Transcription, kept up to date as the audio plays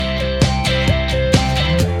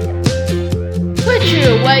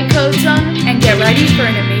coats on and get ready for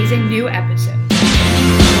an amazing new episode.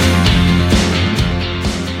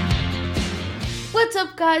 What's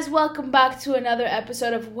up, guys? Welcome back to another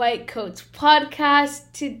episode of White Coats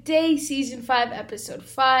Podcast. Today, Season 5, Episode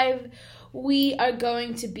 5, we are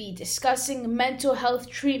going to be discussing mental health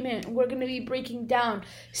treatment. We're going to be breaking down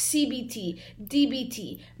CBT,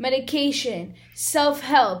 DBT, medication,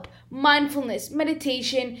 self-help, mindfulness,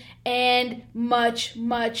 meditation, and much,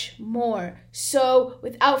 much more. So,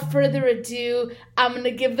 without further ado, I'm going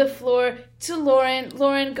to give the floor to Lauren.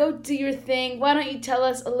 Lauren, go do your thing. Why don't you tell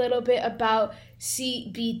us a little bit about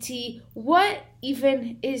CBT? What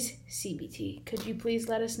even is CBT? Could you please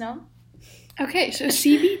let us know? Okay, so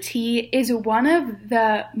CBT is one of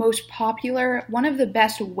the most popular, one of the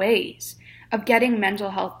best ways of getting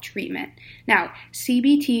mental health treatment. Now,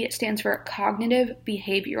 CBT stands for Cognitive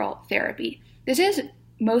Behavioral Therapy. This is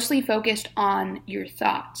mostly focused on your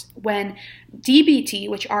thoughts, when DBT,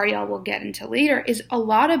 which Ariel will get into later, is a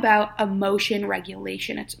lot about emotion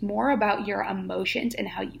regulation. It's more about your emotions and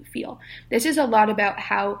how you feel. This is a lot about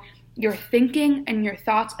how your thinking and your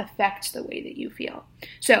thoughts affects the way that you feel.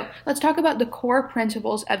 So let's talk about the core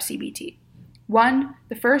principles of CBT. One,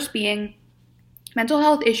 the first being, mental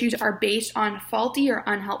health issues are based on faulty or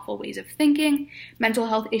unhelpful ways of thinking. Mental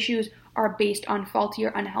health issues are based on faulty or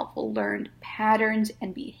unhelpful learned patterns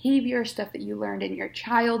and behavior, stuff that you learned in your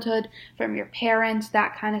childhood, from your parents,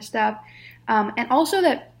 that kind of stuff. And also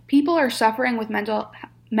that people are suffering with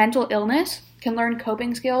mental illness can learn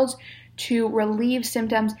coping skills to relieve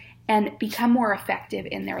symptoms and become more effective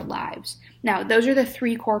in their lives. Now, those are the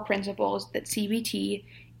three core principles that CBT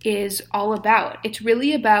is all about. It's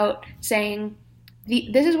really about saying,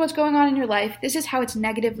 this is what's going on in your life. This is how it's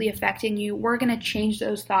negatively affecting you. We're going to change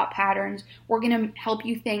those thought patterns. We're going to help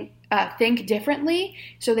you think differently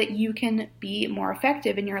so that you can be more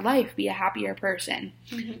effective in your life, be a happier person.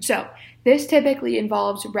 Mm-hmm. So this typically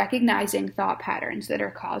involves recognizing thought patterns that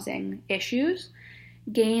are causing issues,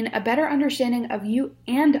 gain a better understanding of you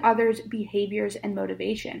and others' behaviors and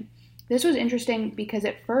motivation. This was interesting because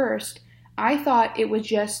at first I thought it was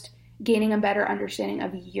just gaining a better understanding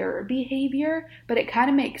of your behavior, but it kind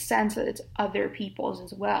of makes sense that it's other people's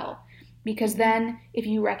as well. Because then if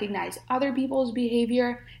you recognize other people's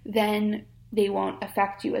behavior, then they won't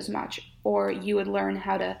affect you as much, or you would learn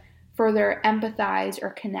how to further empathize or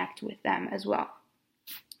connect with them as well.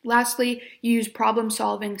 Lastly, use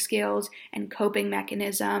problem-solving skills and coping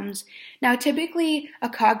mechanisms. Now, typically, a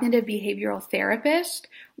cognitive behavioral therapist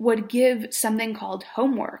would give something called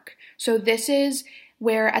homework. So this is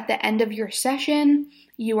where at the end of your session,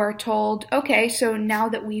 you are told, okay, so now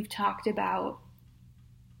that we've talked about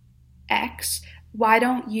X, why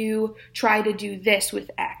don't you try to do this with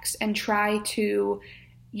X and try to,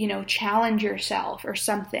 challenge yourself or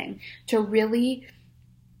something to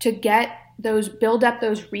build up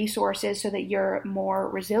those resources so that you're more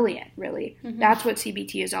resilient, really. Mm-hmm. That's what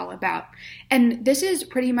CBT is all about. And this is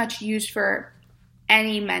pretty much used for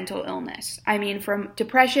any mental illness. I mean, from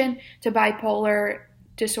depression to bipolar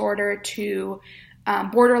disorder to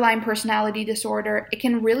borderline personality disorder, it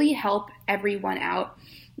can really help everyone out.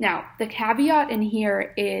 Now, the caveat in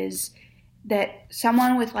here is that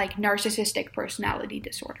someone with like narcissistic personality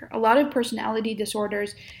disorder, a lot of personality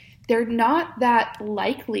disorders, they're not that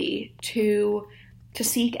likely to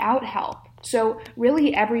seek out help. So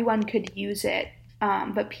really everyone could use it,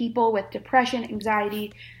 but people with depression,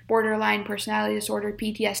 anxiety, borderline personality disorder,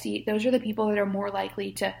 PTSD, those are the people that are more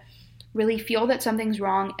likely to really feel that something's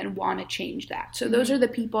wrong and want to change that. So those are the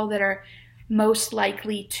people that are most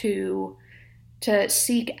likely to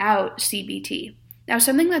seek out CBT. Now,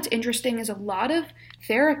 something that's interesting is a lot of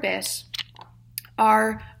therapists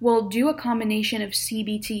will do a combination of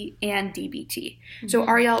CBT and DBT. Mm-hmm. So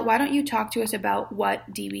Ariel, why don't you talk to us about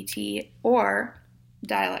what DBT, or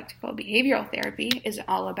dialectical behavioral therapy, is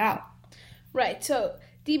all about? Right, so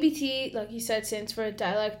DBT, like you said, stands for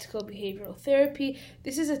dialectical behavioral therapy.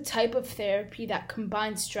 This is a type of therapy that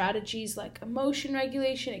combines strategies like emotion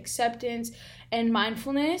regulation, acceptance, and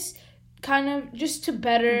mindfulness, kind of just to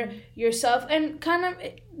better yourself, and kind of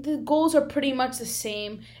the goals are pretty much the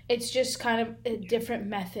same. It's just kind of a different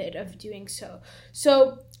method of doing so.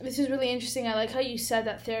 So this is really interesting. I like how you said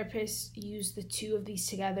that therapists use the two of these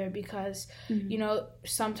together because,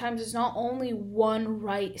 sometimes it's not only one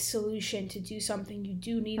right solution to do something. You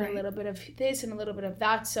do need a little bit of this and a little bit of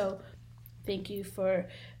that. So thank you for,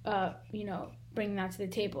 bringing that to the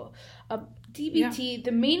table. DBT,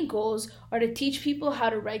 the main goals are to teach people how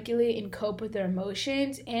to regulate and cope with their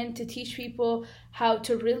emotions, and to teach people how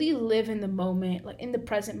to really live in the moment, like in the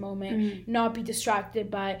present moment, not be distracted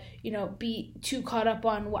by, be too caught up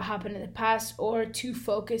on what happened in the past, or too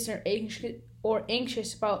focused or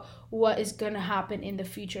anxious about what is going to happen in the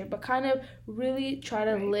future, but kind of really try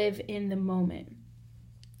to live in the moment.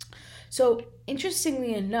 So,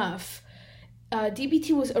 interestingly enough,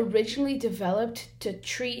 DBT was originally developed to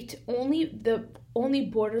treat only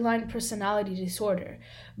borderline personality disorder,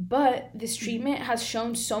 but this treatment has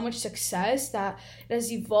shown so much success that it has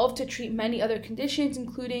evolved to treat many other conditions,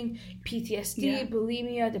 including PTSD,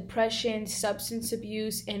 bulimia, depression, substance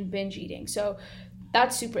abuse, and binge eating. So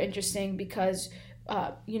that's super interesting because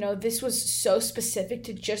this was so specific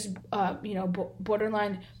to just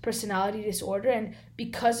borderline personality disorder, and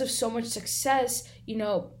because of so much success,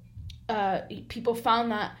 people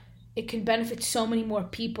found that it can benefit so many more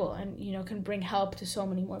people, and can bring help to so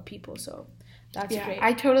many more people. So that's great.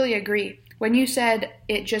 I totally agree. When you said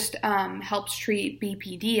it just helps treat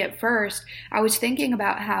BPD at first, I was thinking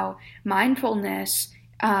about how mindfulness,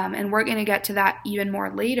 and we're going to get to that even more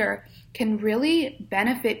later, can really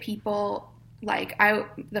benefit people. Like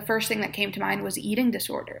the first thing that came to mind was eating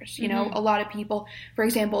disorders. A lot of people, for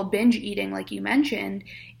example, binge eating, like you mentioned,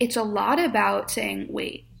 it's a lot about saying,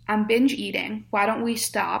 wait, I'm binge eating. Why don't we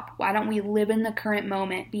stop? Why don't we live in the current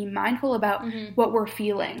moment? Be mindful about what we're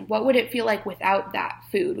feeling. What would it feel like without that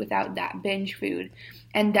food, without that binge food?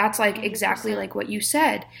 And that's like 100%. Exactly like what you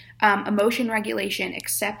said. Emotion regulation,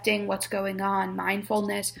 accepting what's going on,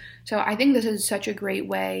 mindfulness. So I think this is such a great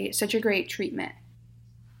way, such a great treatment.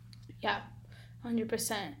 Yeah,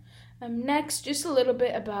 100%. Next, just a little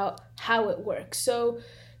bit about how it works. So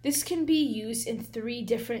this can be used in 3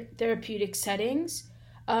 different therapeutic settings.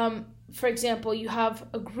 For example, you have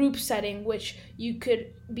a group setting, which you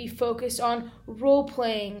could be focused on role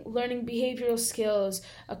playing, learning behavioral skills,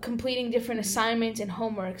 completing different assignments and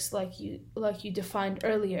homeworks like you defined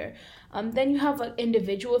earlier. Then you have like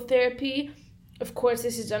individual therapy. Of course,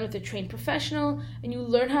 this is done with a trained professional, and you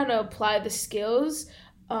learn how to apply the skills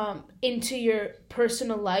into your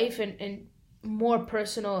personal life and more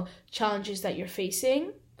personal challenges that you're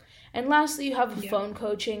facing. And lastly, you have phone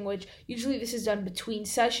coaching, which usually this is done between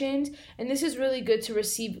sessions. And this is really good to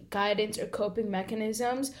receive guidance or coping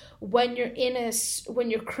mechanisms when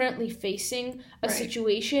you're currently facing a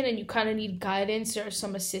situation and you kind of need guidance or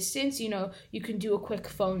some assistance. You can do a quick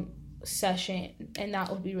phone session, and that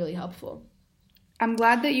would be really helpful. I'm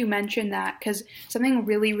glad that you mentioned that, because something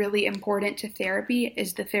really, really important to therapy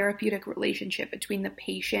is the therapeutic relationship between the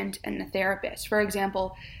patient and the therapist. For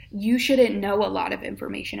example, you shouldn't know a lot of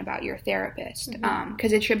information about your therapist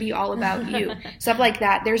because it should be all about you. Stuff like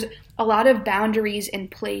that. There's a lot of boundaries in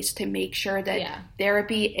place to make sure that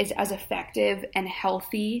therapy is as effective and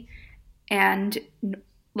healthy and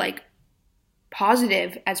like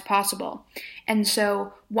positive as possible. And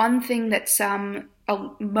so one thing that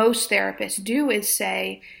most therapists do is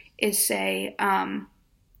say,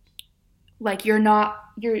 like,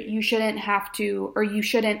 you shouldn't have to, or you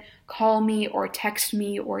shouldn't call me or text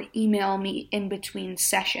me or email me in between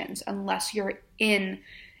sessions unless you're in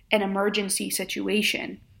an emergency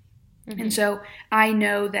situation. And so I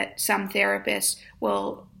know that some therapists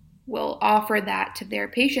will offer that to their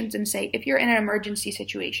patients and say, if you're in an emergency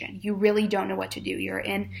situation, you really don't know what to do, you're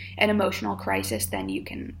in an emotional crisis, then you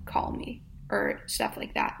can call me, or stuff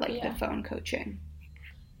like that, like the phone coaching.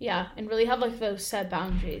 Yeah, and really have like those set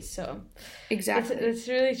boundaries. So exactly, it's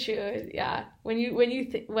really true. Yeah, when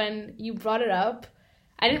you brought it up,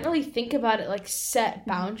 I didn't really think about it like set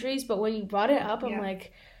boundaries, but when you brought it up, I'm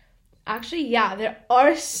like, actually, there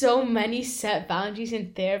are so many set boundaries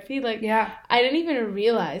in therapy. Like, I didn't even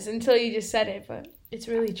realize until you just said it, but it's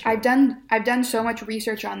really true. I've done so much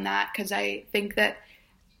research on that because I think that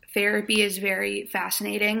therapy is very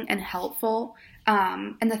fascinating and helpful.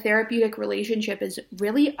 And the therapeutic relationship is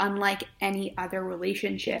really unlike any other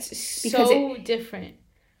relationship. It's so different.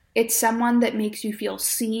 It's someone that makes you feel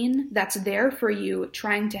seen, that's there for you,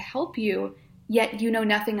 trying to help you, yet you know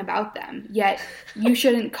nothing about them. Yet you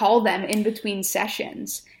shouldn't call them in between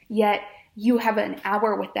sessions. Yet you have an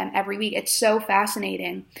hour with them every week. It's so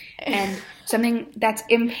fascinating. And something that's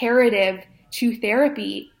imperative to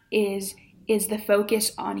therapy is the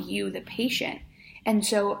focus on you, the patient. And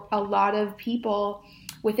so a lot of people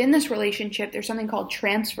within this relationship, there's something called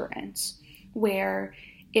transference, where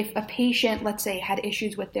if a patient, let's say, had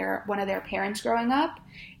issues with one of their parents growing up,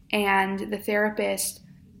 and the therapist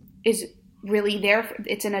is really there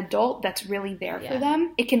it's an adult that's really there for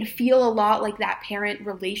them. It can feel a lot like that parent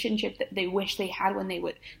relationship that they wish they had when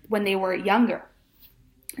they were younger.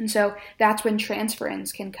 And so that's when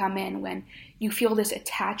transference can come in, when you feel this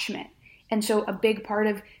attachment. And so a big part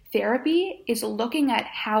of therapy is looking at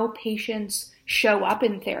how patients show up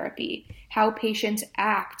in therapy, how patients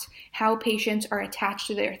act, how patients are attached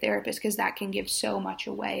to their therapist, because that can give so much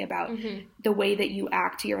away about the way that you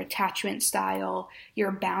act, your attachment style,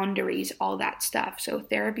 your boundaries, all that stuff. So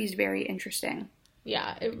therapy is very interesting.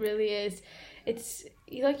 Yeah, it really is. It's,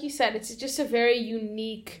 like you said, it's just a very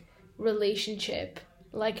unique relationship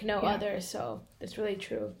like no other. So that's really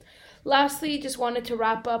true. Lastly, just wanted to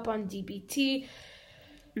wrap up on DBT.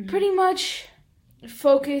 Pretty much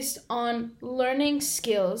focused on learning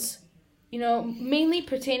skills, mainly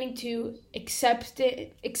pertaining to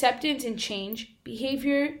acceptance and change,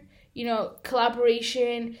 behavior,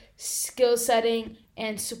 collaboration, skill setting,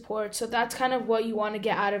 and support. So that's kind of what you want to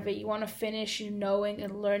get out of it. You want to finish knowing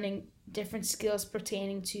and learning different skills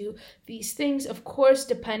pertaining to these things, of course,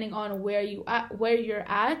 depending on where you're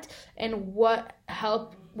at and what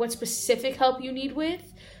specific help you need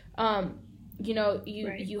with.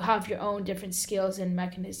 You have your own different skills and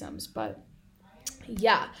mechanisms. But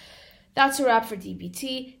yeah, that's a wrap for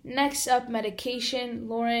DBT. Next up, medication.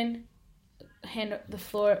 Lauren, hand the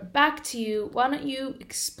floor back to you. Why don't you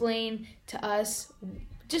explain to us,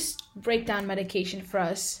 just break down medication for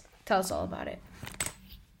us. Tell us all about it.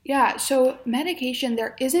 Yeah, so medication,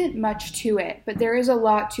 there isn't much to it, but there is a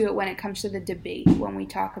lot to it when it comes to the debate, when we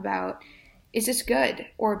talk about, is this good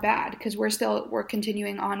or bad? Because we're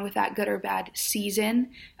continuing on with that good or bad season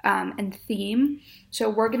and theme. So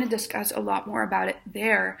we're going to discuss a lot more about it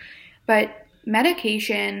there. But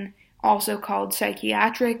medication, also called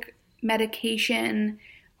psychiatric medication,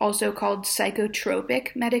 also called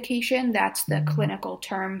psychotropic medication, that's the clinical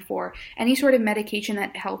term for any sort of medication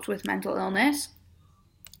that helps with mental illness.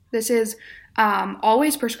 This is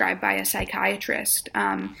always prescribed by a psychiatrist,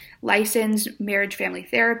 licensed marriage family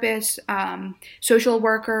therapists, social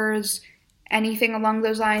workers, anything along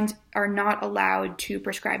those lines are not allowed to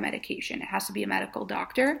prescribe medication. It has to be a medical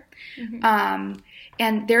doctor.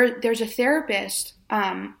 And there's a therapist,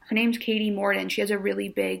 her name's Katie Morton. She has a really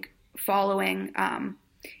big following,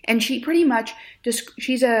 and she pretty much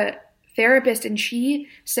she's a therapist, and she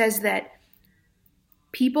says that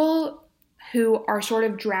people who are sort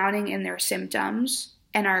of drowning in their symptoms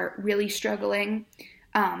and are really struggling,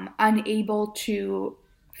 unable to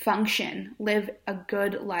function, live a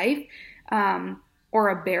good life, or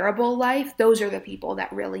a bearable life, those are the people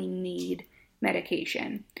that really need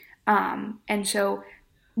medication. And so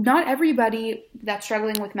not everybody that's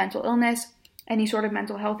struggling with mental illness, any sort of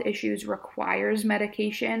mental health issues, requires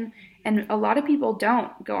medication, and a lot of people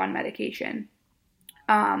don't go on medication.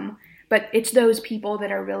 But it's those people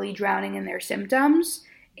that are really drowning in their symptoms,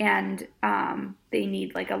 and they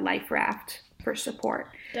need like a life raft for support.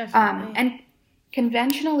 Definitely. And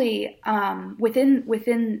conventionally,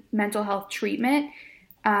 within mental health treatment,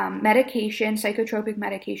 medication, psychotropic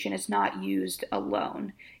medication, is not used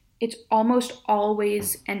alone. It's almost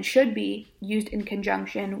always, and should be, used in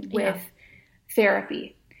conjunction with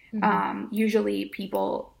therapy. Usually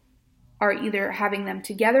people are either having them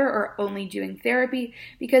together or only doing therapy,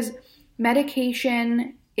 because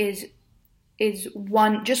medication is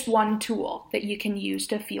just one tool that you can use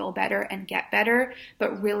to feel better and get better,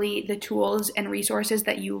 but really the tools and resources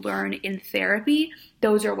that you learn in therapy,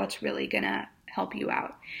 those are what's really gonna help you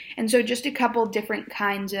out. And so just a couple different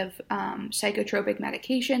kinds of psychotropic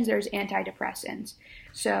medications. There's antidepressants,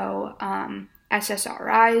 so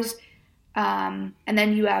SSRIs, and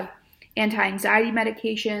then you have anti-anxiety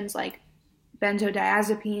medications like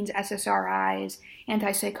benzodiazepines, SSRIs,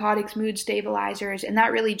 antipsychotics, mood stabilizers, and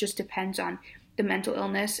that really just depends on the mental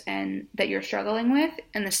illness and that you're struggling with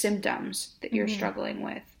and the symptoms that you're struggling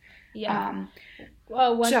with. Yeah.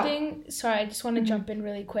 Thing, sorry, I just want to jump in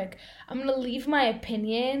really quick. I'm going to leave my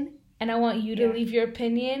opinion, and I want you to leave your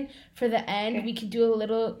opinion for the end. Okay. We could do a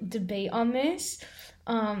little debate on this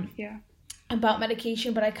about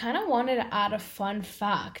medication, but I kind of wanted to add a fun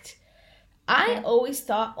fact. I always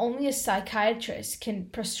thought only a psychiatrist can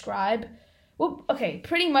prescribe,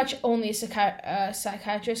 pretty much only a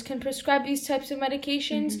psychiatrist can prescribe these types of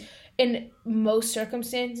medications in most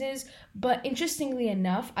circumstances. But interestingly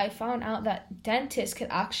enough, I found out that dentists could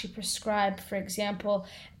actually prescribe, for example,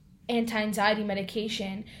 anti-anxiety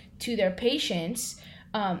medication to their patients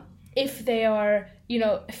if they are,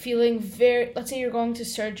 feeling let's say you're going to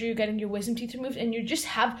surgery, you're getting your wisdom teeth removed, and you just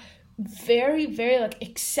have very, very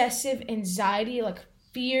excessive anxiety,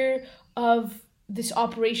 fear of this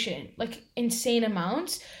operation, insane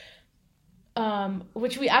amounts.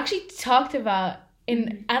 which we actually talked about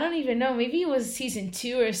in, I don't even know, maybe it was season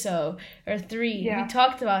 2 or so, or 3. Yeah. We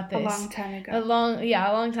talked about this. A long time ago. A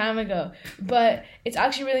long time ago. But it's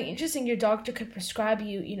actually really interesting. Your doctor could prescribe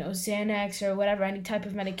you, Xanax or whatever, any type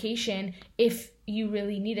of medication if you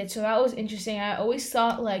really need it. So that was interesting. I always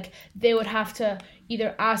thought like they would have to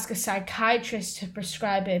either ask a psychiatrist to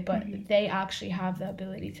prescribe it, but they actually have the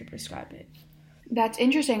ability to prescribe it. That's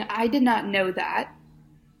interesting. I did not know that.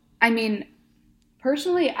 I mean,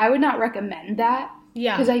 personally, I would not recommend that.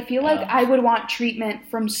 Yeah. Because I feel like I would want treatment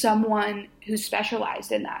from someone who's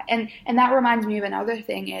specialized in that. And that reminds me of another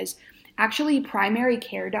thing is actually primary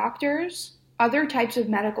care doctors, other types of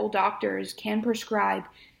medical doctors can prescribe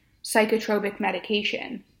psychotropic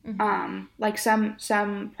medication. Like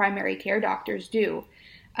some primary care doctors do.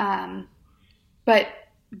 But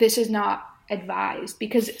this is not advised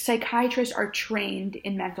because psychiatrists are trained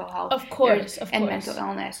in mental health. Of course. And mental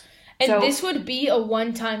illness. And so, this would be a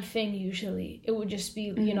one-time thing usually. It would just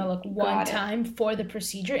be, like one time for the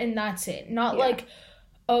procedure and that's it. Not like,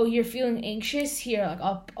 oh, you're feeling anxious? Here,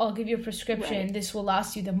 like I'll give you a prescription. Right. This will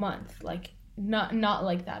last you the month. Like not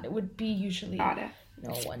like that. It would be usually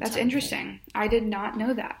one That's interesting. Thing. I did not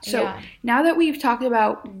know that. So now that we've talked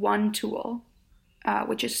about one tool,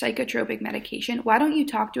 which is psychotropic medication, why don't you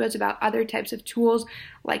talk to us about other types of tools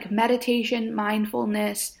like meditation,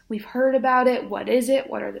 mindfulness? We've heard about it. What is it?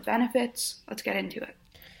 What are the benefits? Let's get into it.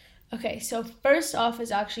 Okay, so first off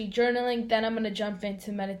is actually journaling. Then I'm going to jump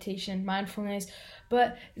into meditation, mindfulness.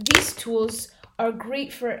 But these tools are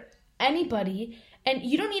great for anybody. And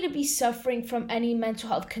you don't need to be suffering from any mental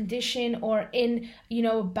health condition or in,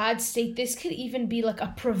 a bad state. This could even be like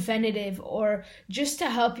a preventative or just to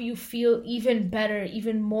help you feel even better,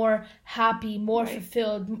 even more happy, more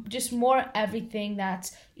fulfilled, just more everything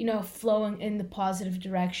that's, flowing in the positive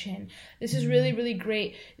direction. This is really, really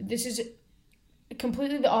great. This is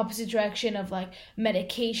completely the opposite direction of like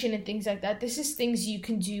medication and things like that. This is things you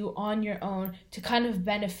can do on your own to kind of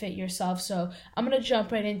benefit yourself. So I'm going to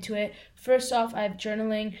jump right into it. First off, I have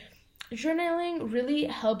journaling. Journaling really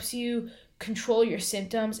helps you control your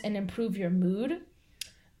symptoms and improve your mood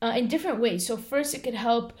in different ways. So first, it could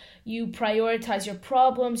help you prioritize your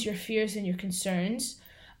problems, your fears, and your concerns.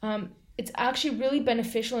 It's actually really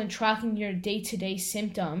beneficial in tracking your day-to-day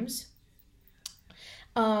symptoms.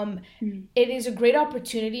 It is a great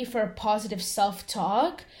opportunity for a positive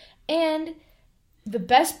self-talk, and the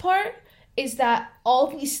best part is that all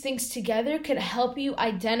these things together could help you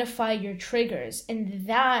identify your triggers, and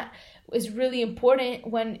that is really important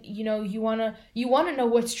when you want to know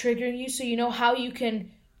what's triggering you, so you know how you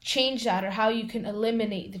can change that or how you can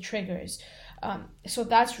eliminate the triggers. So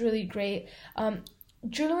that's really great.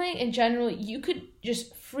 Journaling in general, you could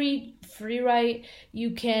just free write.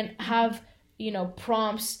 You can have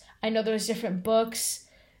prompts. I know there's different books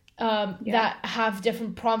that have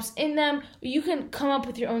different prompts in them. You can come up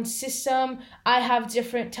with your own system. I have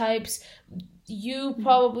different types. You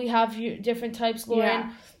probably have your different types, Lauren.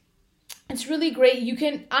 Yeah. It's really great. You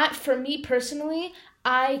can, for me personally,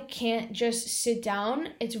 I can't just sit down.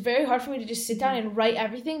 It's very hard for me to just sit down and write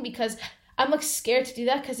everything because I'm like scared to do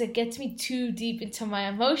that because it gets me too deep into my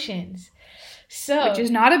emotions. So, which is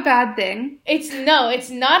not a bad thing. It's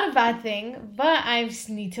not a bad thing, but I just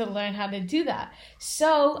need to learn how to do that.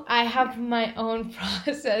 So I have my own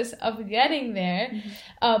process of getting there,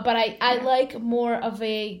 but I like more of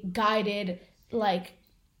a guided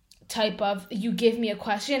type of, you give me a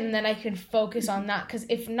question and then I can focus on that, because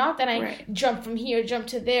if not, then I jump from here, jump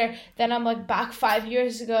to there, then I'm like back 5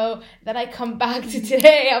 years ago, then I come back to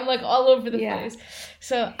today, I'm like all over the place.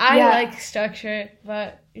 So I like structure,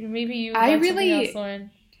 but maybe you like something else, Lauren.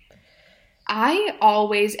 I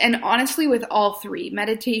always, and honestly with all three,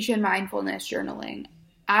 meditation, mindfulness, journaling,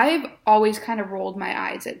 I've always kind of rolled my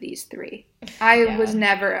eyes at these three. I was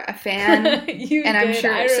never a fan. I'm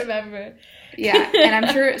sure I remember. Yeah, and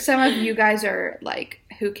I'm sure some of you guys are like,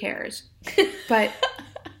 who cares? But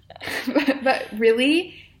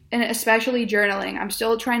really, and especially journaling, I'm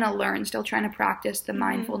still trying to learn, still trying to practice the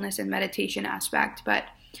mindfulness and meditation aspect. But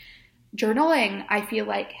journaling, I feel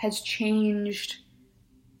like, has changed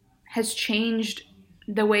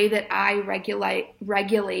the way that I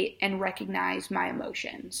regulate and recognize my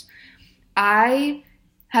emotions. I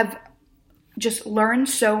have just learned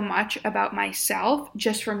so much about myself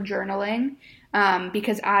just from journaling,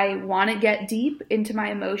 because I want to get deep into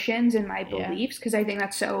my emotions and my beliefs, because I think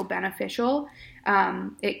that's so beneficial.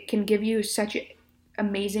 It can give you such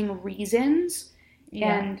amazing reasons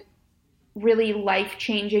and really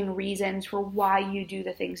life-changing reasons for why you do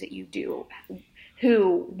the things that you do,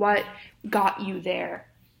 what got you there.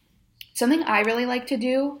 Something I really like to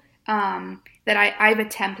do that I have a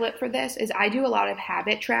template for this is I do a lot of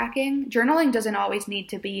habit tracking. Journaling doesn't always need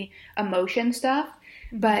to be emotion stuff,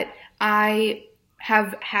 but I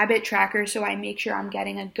have habit trackers, so I make sure I'm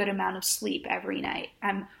getting a good amount of sleep every night.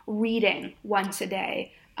 I'm reading once a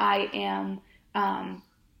day. I'm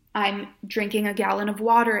drinking a gallon of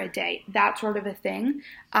water a day, that sort of a thing.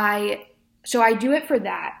 So I do it for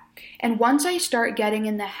that. And once I start getting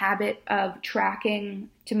in the habit of tracking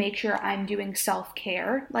to make sure I'm doing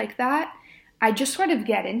self-care like that, I just sort of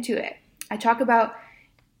get into it. I talk about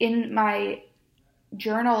in my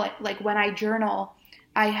journal, like when I journal,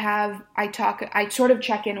 I sort of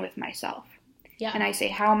check in with myself. Yeah. And I say,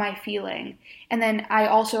 how am I feeling? And then I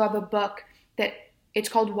also have a book that it's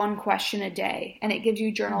called One Question a Day, and it gives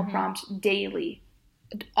you journal prompts daily,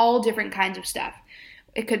 all different kinds of stuff.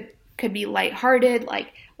 It could be lighthearted,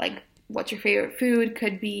 like what's your favorite food,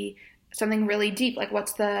 could be something really deep, like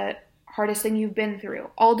what's the hardest thing you've been through,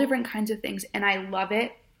 all different kinds of things. And I love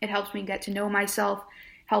it. It helps me get to know myself,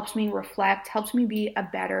 helps me reflect, helps me be a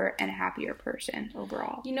better and happier person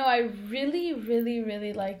overall. You know, I really, really,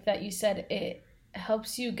 really like that you said it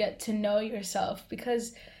helps you get to know yourself,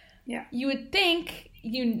 because you would think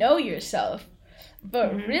you know yourself,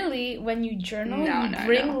 but really when you journal, you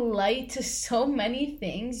bring light to so many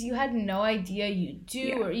things you had no idea you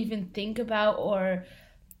do or even think about or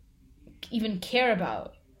even care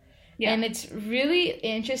about. And it's really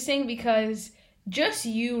interesting because just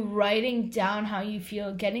you writing down how you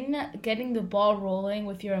feel, getting the ball rolling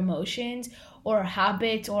with your emotions or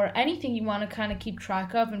habits or anything you want to kind of keep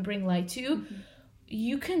track of and bring light to,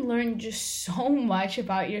 you can learn just so much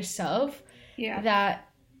about yourself that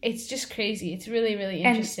it's just crazy. It's really, really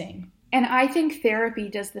interesting. And I think therapy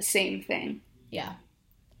does the same thing. Yeah.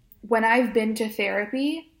 When I've been to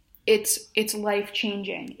therapy, it's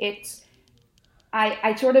life-changing.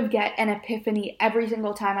 I sort of get an epiphany every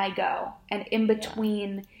single time I go. And in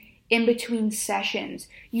between sessions,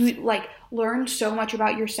 you like learn so much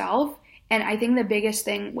about yourself. And I think the biggest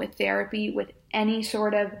thing with therapy, with any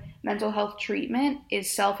sort of mental health treatment, is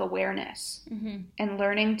self-awareness and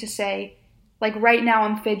learning to say, like right now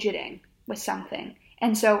I'm fidgeting with something.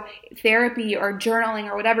 And so therapy or journaling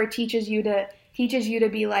or whatever teaches you to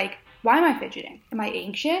be like, why am I fidgeting? Am I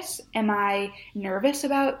anxious? Am I nervous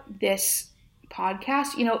about this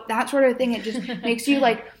podcast? You know, that sort of thing. It just makes you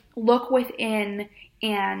like look within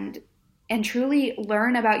and truly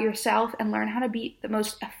learn about yourself and learn how to be the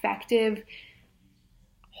most effective,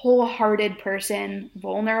 wholehearted person,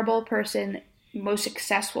 vulnerable person, most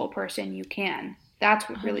successful person you can. That's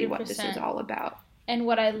really 100%. What this is all about. And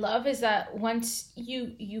what I love is that once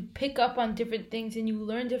you pick up on different things and you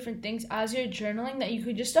learn different things as you're journaling that you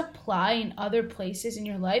could just apply in other places in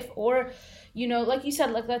your life, or, you know, like you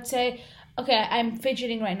said, like let's say, okay, I'm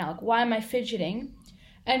fidgeting right now. Like, why am I fidgeting?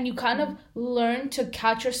 And you kind of learn to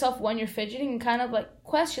catch yourself when you're fidgeting and kind of like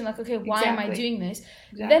question, like, okay, why am I doing this?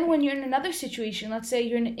 Then when you're in another situation, let's say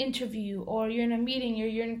you're in an interview or you're in a meeting or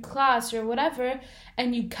you're in class or whatever,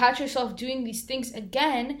 and you catch yourself doing these things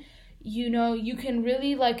again, you know, you can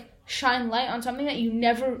really like shine light on something that you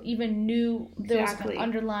never even knew there was an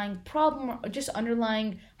underlying problem or just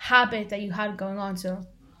underlying habit that you had going on. So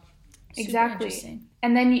exactly.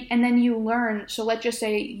 And then you learn, so let's just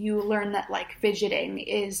say you learn that like fidgeting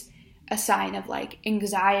is a sign of like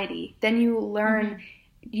anxiety. Then you learn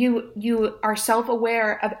you are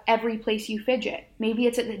self-aware of every place you fidget. Maybe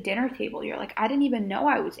it's at the dinner table. You're like, I didn't even know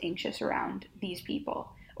I was anxious around these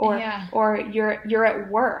people. Or you're at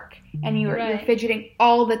work and you're fidgeting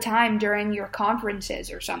all the time during your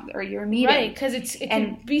conferences or something, or your meeting. Right, because it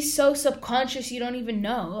can be so subconscious you don't even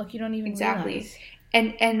know. Like you don't even realize.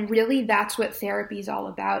 And really that's what therapy is all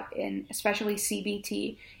about, and especially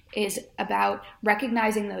CBT is about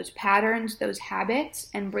recognizing those patterns, those habits,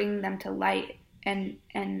 and bringing them to light and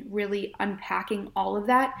really unpacking all of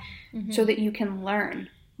that so that you can learn,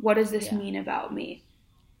 what does this mean about me?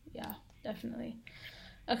 Yeah, definitely.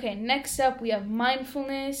 Okay, next up we have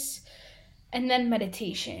mindfulness and then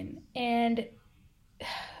meditation. And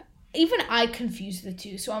even I confuse the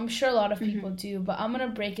two, so I'm sure a lot of people do, but I'm going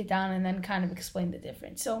to break it down and then kind of explain the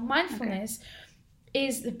difference. So mindfulness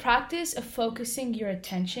is the practice of focusing your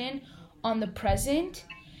attention on the present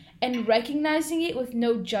and recognizing it with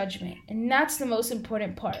no judgment. And that's the most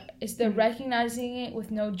important part, is the recognizing it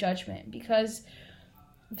with no judgment, because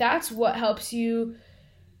that's what helps you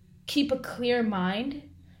keep a clear mind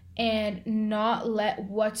and not let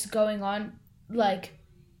what's going on like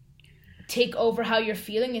take over how you're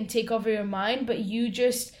feeling and take over your mind, but you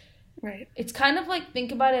just it's kind of like,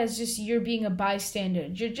 think about it as just you're being a bystander.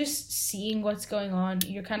 You're just seeing what's going on.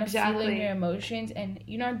 You're kind of feeling your emotions, and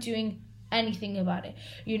you're not doing anything about it.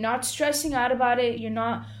 You're not stressing out about it. You're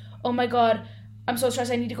not, oh my God, I'm so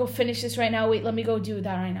stressed. I need to go finish this right now. Wait, let me go do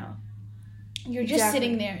that right now. You're just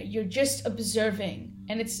sitting there. You're just observing.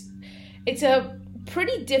 And it's a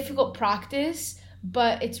pretty difficult practice,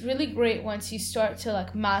 but it's really great once you start to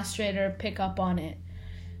like master it or pick up on it.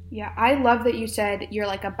 Yeah, I love that you said you're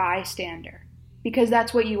like a bystander, because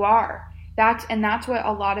that's what you are. That's what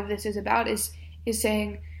a lot of this is about, is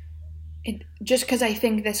saying, just because I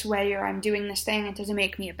think this way or I'm doing this thing, it doesn't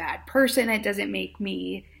make me a bad person. It doesn't make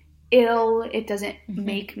me ill. It doesn't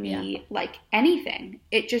make me like anything.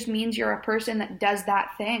 It just means you're a person that does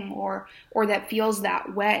that thing or that feels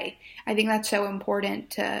that way. I think that's so important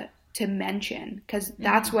to mention, because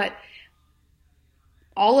that's what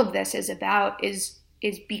all of this is about, is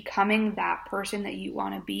becoming that person that you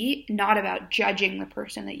want to be, not about judging the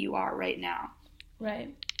person that you are right now.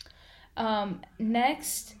 Right.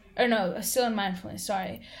 Still in mindfulness,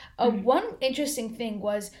 sorry. One interesting thing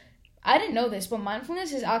was, I didn't know this, but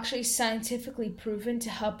mindfulness is actually scientifically proven to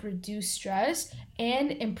help reduce stress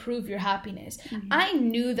and improve your happiness. I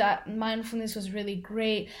knew that mindfulness was really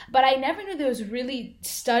great, but I never knew there was really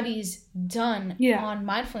studies done on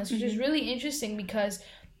mindfulness, which is really interesting, because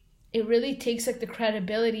it really takes like the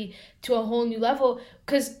credibility to a whole new level.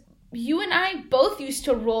 Because you and I both used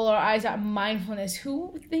to roll our eyes at mindfulness.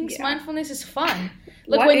 Who thinks mindfulness is fun?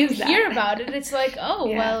 Like when you hear about it, it's like,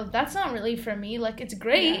 well, that's not really for me. Like, it's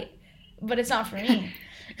great, but it's not for me.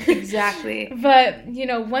 Exactly. But,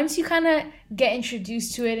 once you kind of get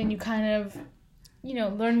introduced to it and you kind of,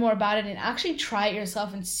 learn more about it and actually try it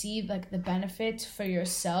yourself and see like the benefits for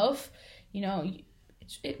yourself,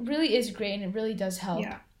 it really is great and it really does help.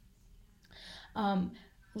 Yeah.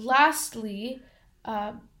 Lastly,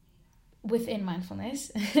 within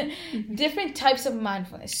mindfulness, different types of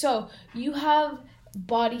mindfulness. So you have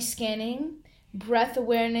body scanning, breath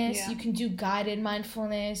awareness, you can do guided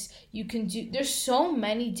mindfulness, there's so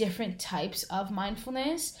many different types of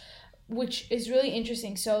mindfulness, which is really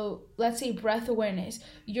interesting. So let's say breath awareness,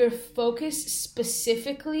 you're focused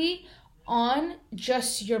specifically on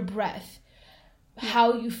just your breath.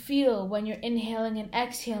 How you feel when you're inhaling and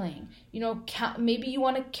exhaling. Maybe you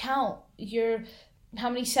want to count how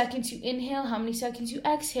many seconds you inhale, how many seconds you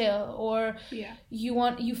exhale, or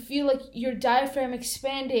you feel like your diaphragm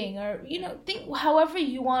expanding, or think however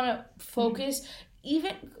you want to focus.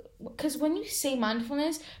 Even because when you say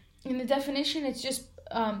mindfulness, in the definition, it's just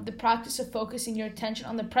the practice of focusing your attention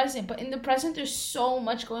on the present. But in the present, there's so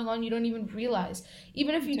much going on you don't even realize.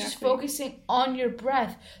 Even if you're just focusing on your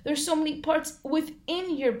breath, there's so many parts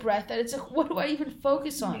within your breath that it's like, what do I even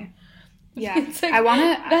focus on? Yeah, like, I want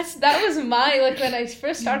to. That was my when I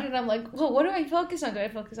first started. I'm like, well, what do I focus on? Do I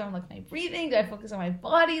focus on like my breathing? Do I focus on my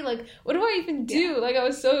body? Like, what do I even do? Like, I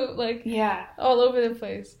was so all over the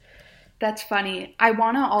place. That's funny. I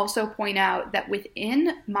want to also point out that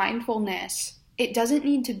within mindfulness, it doesn't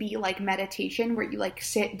need to be like meditation where you like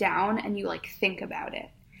sit down and you like think about it.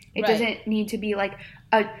 It doesn't need to be like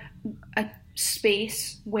a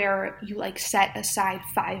space where you like set aside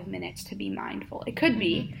 5 minutes to be mindful. It could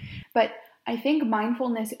be, but I think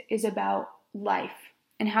mindfulness is about life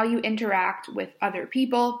and how you interact with other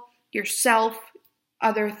people, yourself,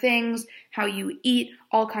 other things, how you eat,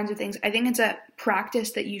 all kinds of things. I think it's a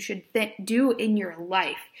practice that you should do in your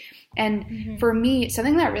life. And for me,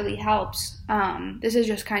 something that really helps, this is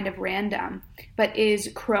just kind of random, but is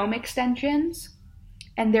Chrome extensions.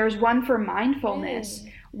 And there's one for mindfulness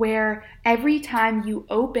where every time you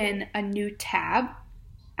open a new tab,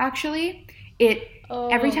 actually,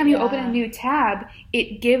 every time you open a new tab,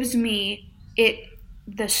 it gives me,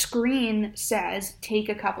 the screen says, take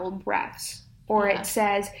a couple breaths. Or it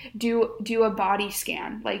says, do a body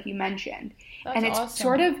scan, like you mentioned. That's and it's awesome.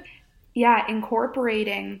 sort of,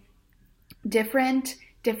 incorporating different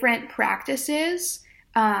practices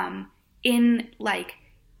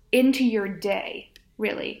into your day,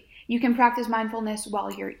 really. You can practice mindfulness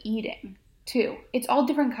while you're eating, too. It's all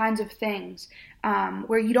different kinds of things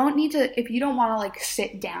where you don't need to, if you don't want to, like,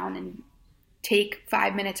 sit down and take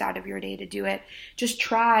 5 minutes out of your day to do it, just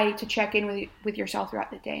try to check in with yourself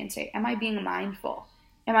throughout the day and say, am I being mindful?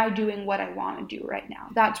 Am I doing what I want to do right now?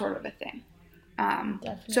 That sort of a thing.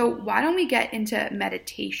 So why don't we get into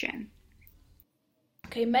meditation?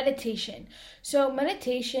 Okay, meditation. So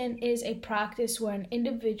meditation is a practice where an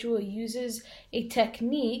individual uses a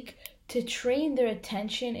technique to train their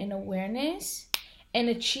attention and awareness and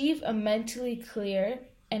achieve a mentally clear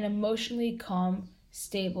and emotionally calm,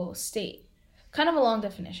 stable state. Kind of a long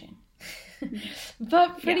definition.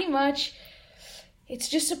 But pretty much, it's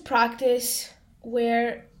just a practice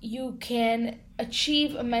where you can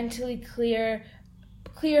achieve a mentally clear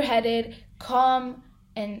clear-headed, calm,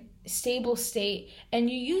 and stable state, and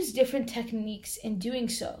you use different techniques in doing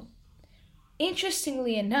so.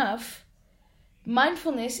 Interestingly enough,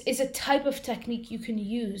 mindfulness is a type of technique you can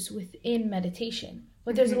use within meditation,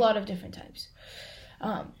 but there's a lot of different types.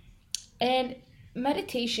 And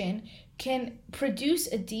meditation can produce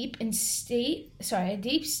a deep state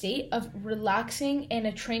of relaxing and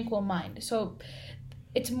a tranquil mind. So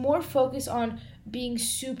it's more focused on being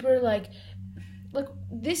super like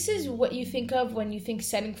this is what you think of when you think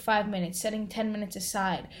setting 5 minutes, setting 10 minutes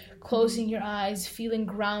aside, closing your eyes, feeling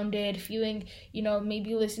grounded, feeling,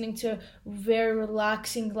 maybe listening to very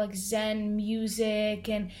relaxing like Zen music.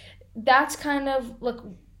 And that's kind of like,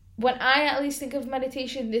 when I at least think of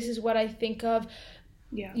meditation, this is what I think of.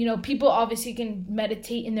 Yeah. People obviously can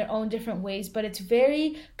meditate in their own different ways, but it's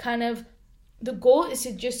very kind of, the goal is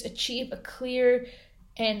to just achieve a clear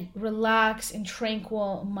and relaxed and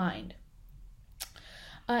tranquil mind.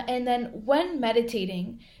 And then when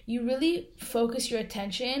meditating, you really focus your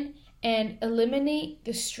attention and eliminate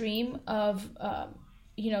the stream of,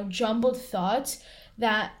 jumbled thoughts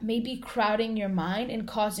that may be crowding your mind and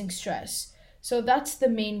causing stress. So that's the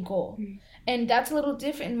main goal. And that's a little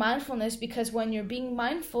different in mindfulness, because when you're being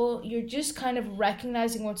mindful, you're just kind of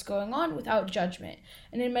recognizing what's going on without judgment.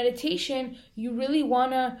 And in meditation, you really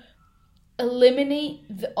want to eliminate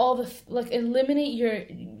eliminate your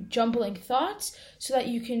jumbling thoughts so that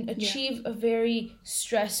you can achieve a very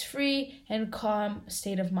stress-free and calm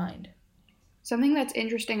state of mind. Something that's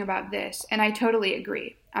interesting about this, and I totally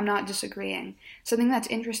agree, I'm not disagreeing. Something that's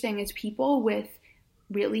interesting is people with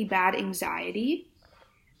really bad anxiety,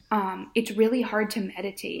 it's really hard to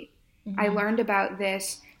meditate. I learned about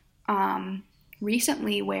this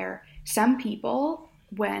recently, where some people,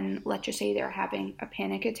 when, let's just say, they're having a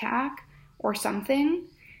panic attack or something,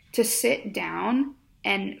 to sit down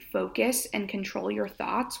and focus and control your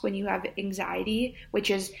thoughts when you have anxiety, which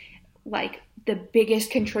is like the biggest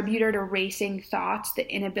contributor to racing thoughts,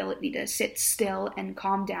 the inability to sit still and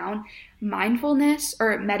calm down. Mindfulness,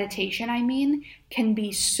 or meditation, can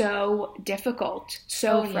be so difficult,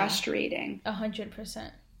 so frustrating.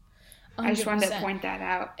 100%. I just wanted to point that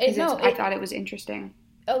out because I thought it was interesting.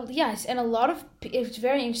 Oh, yes, and it's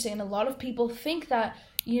very interesting, and a lot of people think that,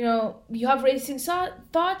 you have racing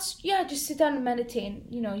thoughts, just sit down and meditate,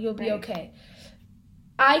 and, you'll be okay.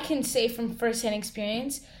 I can say from firsthand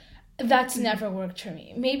experience, that's never worked for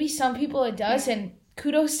me. Maybe some people it does, and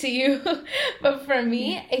kudos to you. But for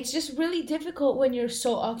me, it's just really difficult when you're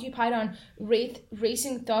so occupied on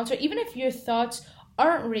racing thoughts, or even if your thoughts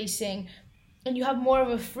aren't racing and you have more of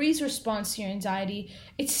a freeze response to your anxiety,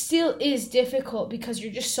 it still is difficult because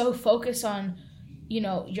you're just so focused on,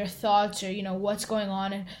 your thoughts, or, what's going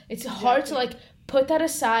on. And it's hard to put that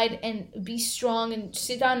aside and be strong and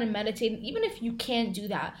sit down and meditate. And even if you can't do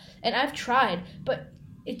that, and I've tried, but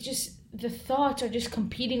the thoughts are just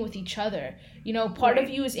competing with each other. Part of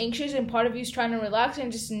you is anxious and part of you is trying to relax,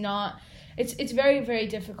 and just not, it's very, very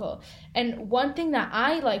difficult. And one thing that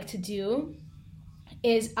I like to do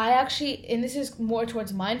is and this is more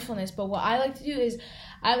towards mindfulness, but what I like to do is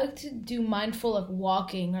I like to do mindful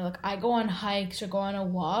walking, or I go on hikes or go on a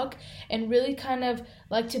walk, and really kind of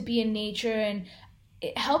like to be in nature. And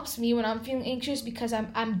it helps me when I'm feeling anxious because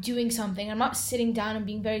I'm doing something. I'm not sitting down and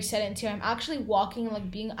being very sedentary. I'm actually walking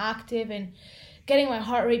and being active and getting my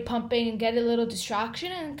heart rate pumping and get a little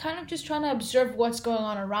distraction and kind of just trying to observe what's going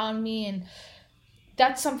on around me. And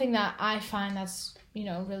that's something that I find that's,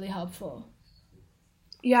 really helpful.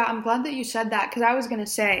 Yeah, I'm glad that you said that, because I was going to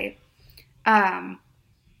say,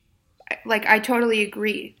 I totally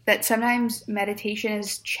agree that sometimes meditation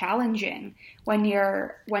is challenging when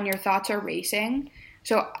your thoughts are racing.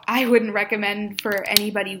 So I wouldn't recommend for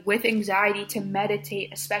anybody with anxiety to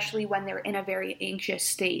meditate, especially when they're in a very anxious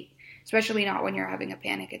state, especially not when you're having a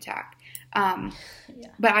panic attack.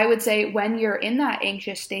 But I would say when you're in that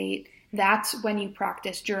anxious state, that's when you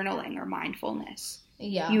practice journaling or mindfulness.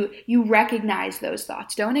 Yeah. You recognize those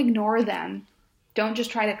thoughts. Don't ignore them. Don't just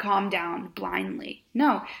try to calm down blindly.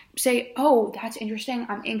 No, say, oh, that's interesting.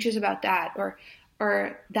 I'm anxious about that.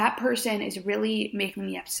 Or that person is really making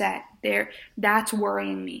me upset. That's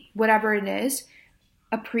worrying me. Whatever it is,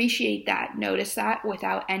 appreciate that. Notice that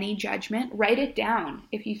without any judgment. Write it down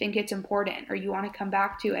if you think it's important or you want to come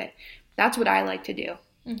back to it. That's what I like to do,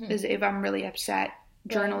 is if I'm really upset,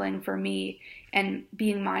 journaling for me and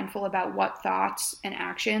being mindful about what thoughts and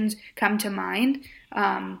actions come to mind.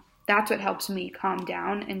 That's what helps me calm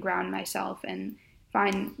down and ground myself and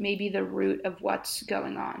find maybe the root of what's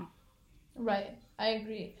going on. Right, I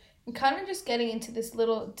agree. And kind of just getting into this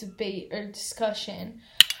little debate or discussion,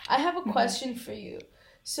 I have a question for you.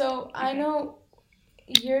 So I know,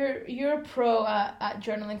 you're a pro at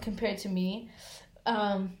journaling compared to me.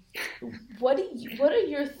 What are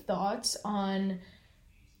your thoughts on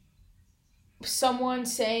someone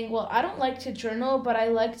saying, well, I don't like to journal, but I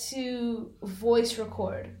like to voice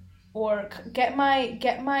record or get my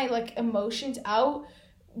like emotions out,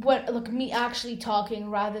 what like me actually talking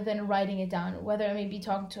rather than writing it down, whether I may be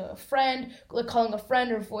talking to a friend, like calling a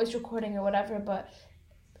friend, or voice recording or whatever, but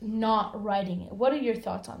not writing it. What are your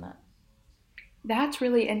thoughts on that? That's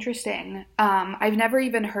really interesting. I've never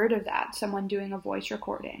even heard of that, someone doing a voice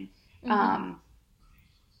recording. Mm-hmm.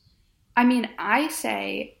 I mean, I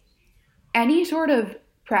say any sort of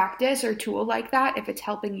practice or tool like that, if it's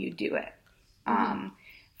helping you, do it. Mm-hmm.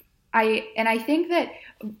 I think that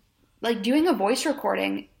like doing a voice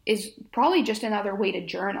recording is probably just another way to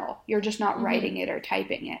journal. You're just not writing it or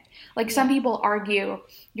typing it. Like some people argue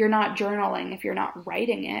you're not journaling if you're not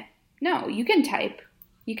writing it. No, you can type.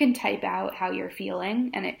 You can type out how you're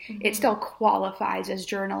feeling, and it still qualifies as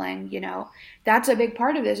journaling, you know. That's a big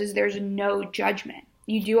part of this, is there's no judgment.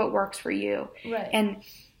 You do what works for you. Right. And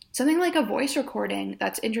something like a voice recording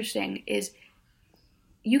that's interesting is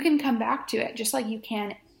you can come back to it just like you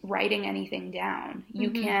can writing anything down.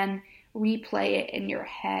 You can replay it in your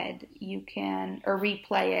head. You can, or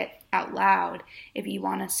replay it out loud if you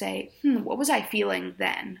want to say, what was I feeling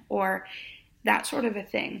then? Or that sort of a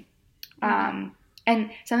thing.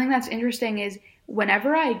 And something that's interesting is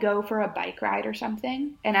whenever I go for a bike ride or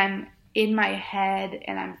something and I'm in my head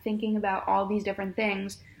and I'm thinking about all these different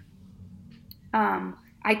things,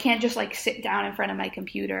 I can't just like sit down in front of my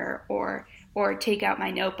computer or take out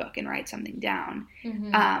my notebook and write something down.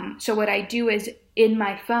 So what I do is in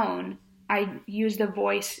my phone, I use the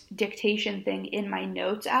voice dictation thing in my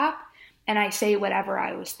notes app and I say whatever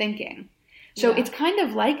I was thinking. So it's kind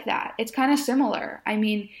of like that. It's kind of similar. I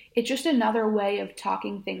mean, it's just another way of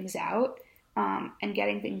talking things out and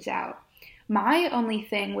getting things out. My only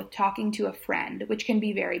thing with talking to a friend, which can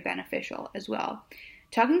be very beneficial as well,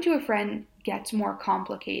 talking to a friend gets more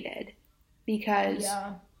complicated because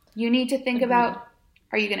you need to think about,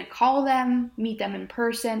 are you going to call them, meet them in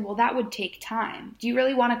person? Well, that would take time. Do you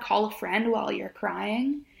really want to call a friend while you're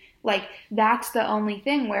crying? Like, that's the only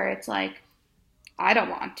thing where it's like, I don't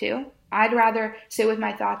want to. I'd rather sit with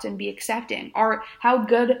my thoughts and be accepting. Or how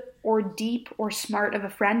good or deep or smart of a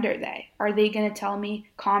friend are they? Are they going to tell me,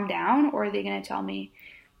 calm down? Or are they going to tell me,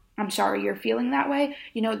 I'm sorry you're feeling that way?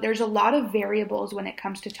 You know, there's a lot of variables when it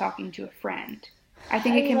comes to talking to a friend. I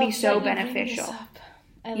think it can be so beneficial.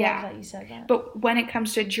 I love that you said that. But when it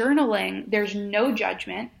comes to journaling, there's no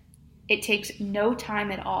judgment. It takes no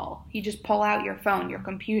time at all. You just pull out your phone, your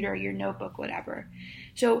computer, your notebook, whatever.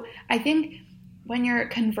 So I think when you're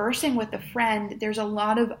conversing with a friend, there's a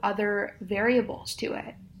lot of other variables to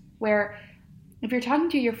it. Where if you're talking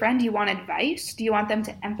to your friend, do you want advice? Do you want them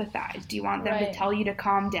to empathize? Do you want them to tell you to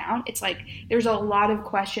calm down? It's like there's a lot of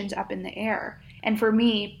questions up in the air. And for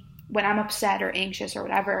me, when I'm upset or anxious or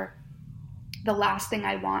whatever, the last thing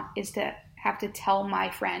I want is to have to tell my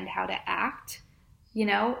friend how to act, you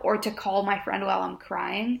know, or to call my friend while I'm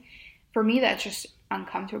crying. For me, that's just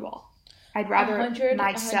uncomfortable. I'd rather 100%.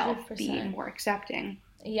 Myself be more accepting.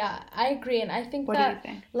 Yeah, I agree. And I think that, do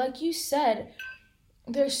you think? Like you said,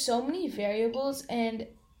 there's so many variables, and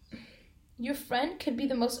your friend could be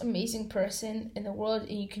the most amazing person in the world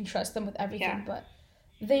and you can trust them with everything, but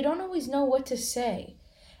they don't always know what to say.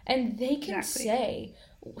 And they can say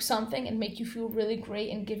something and make you feel really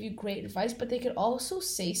great and give you great advice, but they could also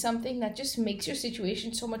say something that just makes your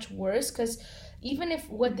situation so much worse, because even if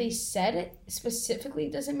what they said specifically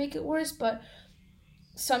doesn't make it worse, but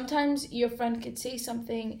sometimes your friend could say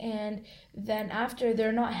something and then after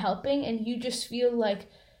they're not helping and you just feel like,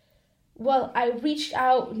 well, I reached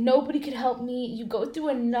out, nobody could help me. You go through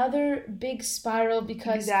another big spiral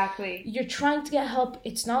because you're trying to get help,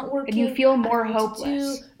 it's not working. And you feel more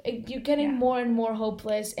hopeless. You're getting more and more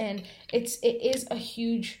hopeless, and it is a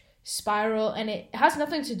huge spiral, and it has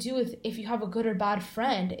nothing to do with if you have a good or bad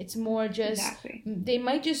friend. It's more just they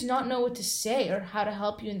might just not know what to say or how to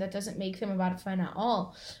help you, and that doesn't make them a bad friend at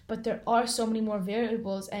all. But there are so many more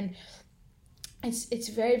variables, and it's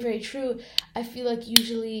very, very true. I feel like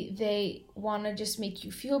usually they want to just make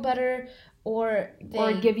you feel better, or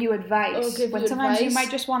give you advice. But sometimes you might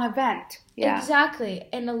just want to vent. Yeah. Exactly.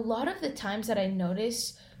 And a lot of the times that I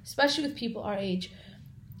notice, especially with people our age,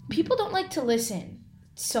 people don't like to listen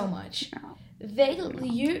so much. No.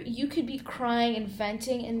 You could be crying and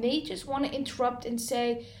venting, and they just want to interrupt and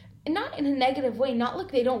say, and not in a negative way, not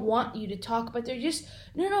like they don't want you to talk, but they're just,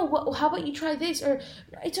 how about you try this? Or,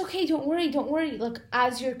 it's okay, don't worry. Like,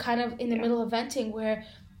 as you're kind of in the middle of venting, where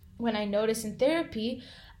when I notice in therapy,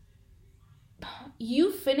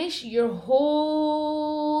 you finish your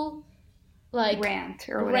whole rant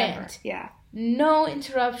or whatever. Yeah. No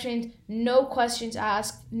interruptions, no questions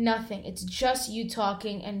asked, nothing. It's just you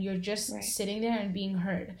talking and you're just sitting there and being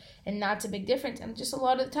heard. And that's a big difference. And just a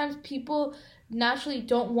lot of the times people naturally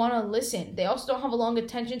don't want to listen. They also don't have a long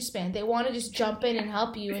attention span. They want to just jump in and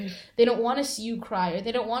help you, and they don't want to see you cry, or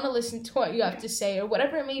they don't want to listen to what you have to say, or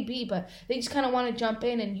whatever it may be, but they just kind of want to jump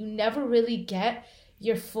in, and you never really get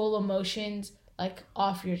your full emotions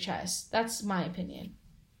off your chest. That's my opinion.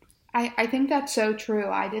 I think that's so true.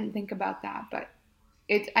 I didn't think about that, but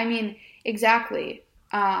exactly.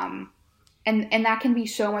 And that can be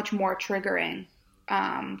so much more triggering,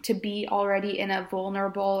 to be already in a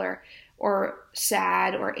vulnerable or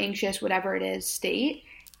sad or anxious, whatever it is, state.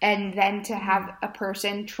 And then to have a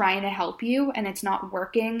person trying to help you and it's not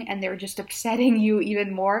working and they're just upsetting you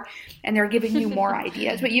even more and they're giving you more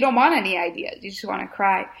ideas, but you don't want any ideas. You just want to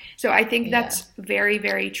cry. So I think that's very,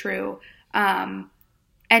 very true.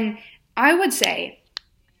 And I would say,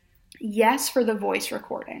 yes, for the voice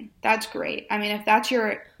recording. That's great. I mean, if that's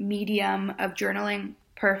your medium of journaling,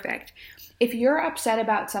 perfect. If you're upset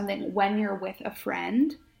about something when you're with a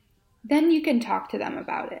friend, then you can talk to them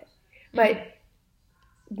about it. But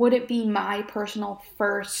would it be my personal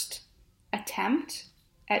first attempt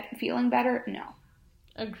at feeling better? No.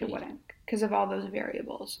 Agreed. It wouldn't, because of all those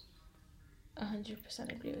variables. 100%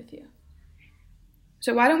 agree with you.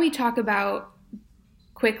 So why don't we talk about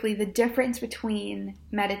quickly the difference between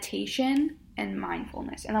meditation and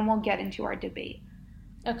mindfulness, and then we'll get into our debate.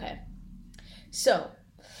 Okay. So,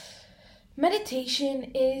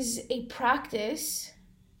 meditation is a practice.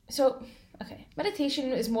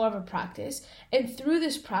 Meditation is more of a practice, and through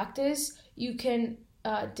this practice, you can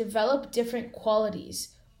develop different qualities,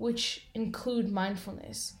 which include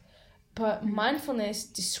mindfulness. But mindfulness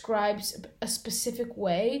describes a specific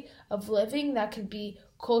way of living that can be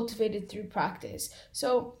cultivated through practice.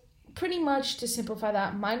 So pretty much to simplify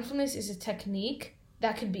that, mindfulness is a technique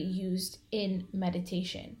that can be used in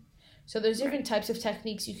meditation. So there's different types of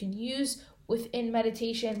techniques you can use within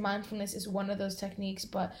meditation. Mindfulness is one of those techniques,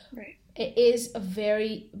 but it is a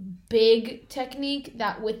very big technique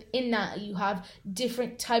that within that you have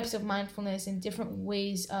different types of mindfulness and different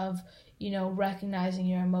ways of recognizing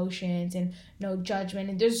your emotions and no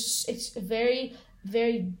judgment. And it's very,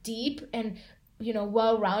 very deep and,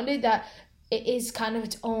 well-rounded, that it is kind of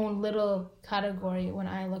its own little category when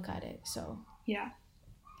I look at it. So, yeah,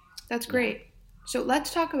 that's great. Yeah. So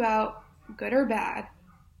let's talk about good or bad.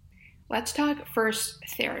 Let's talk first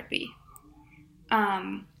therapy.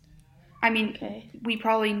 We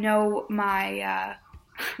probably know my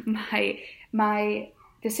my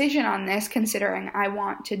decision on this, considering I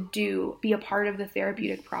want to be a part of the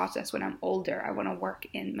therapeutic process when I'm older. I want to work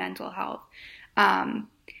in mental health.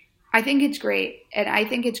 I think it's great, and I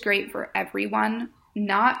think it's great for everyone,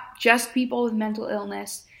 not just people with mental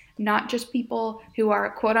illness, not just people who are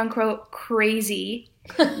quote unquote crazy,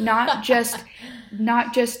 not just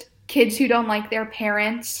kids who don't like their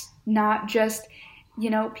parents, not just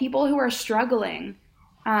people who are struggling.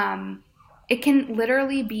 It can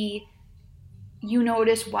literally be, you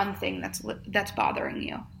notice one thing that's bothering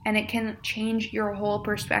you, and it can change your whole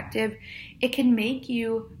perspective. It can make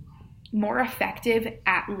you more effective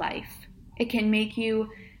at life. It can make you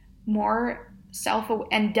more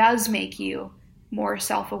and does make you more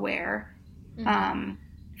self-aware.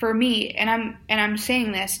 For me, and I'm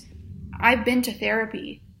saying this, I've been to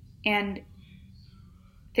therapy, and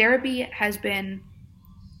therapy has been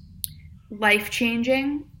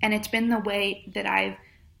life-changing, and it's been the way that I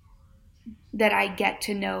get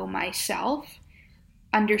to know myself,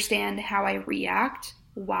 understand how I react,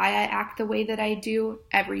 why I act the way that I do,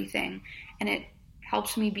 everything. And it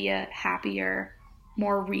helps me be a happier,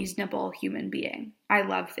 more reasonable human being. I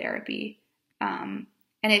love therapy.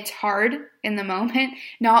 And it's hard in the moment,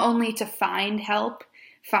 not only to find help,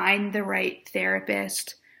 find the right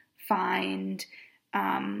therapist, find,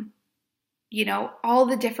 all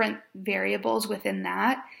the different variables within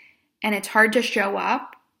that. And it's hard to show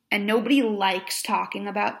up, and nobody likes talking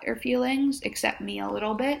about their feelings except me a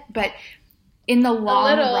little bit. But in the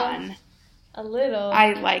long run,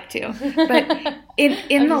 I like to. But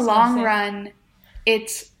in the long run,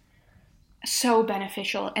 it's so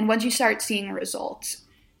beneficial. And once you start seeing results,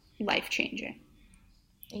 life-changing.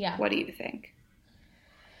 Yeah. What do you think?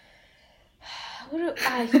 What do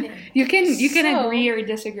I think? You can agree or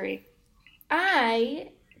disagree.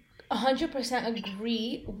 I 100%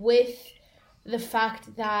 agree with the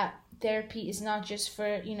fact that therapy is not just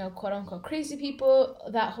for, quote unquote crazy people,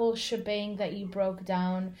 that whole shebang that you broke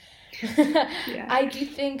down. Yeah. I do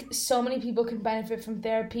think so many people can benefit from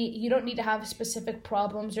therapy. You don't need to have specific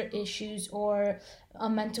problems or issues or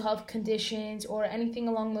mental health conditions or anything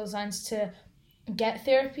along those lines to get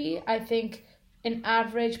therapy. I think an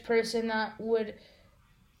average person that would,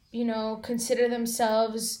 consider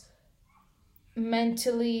themselves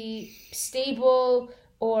mentally stable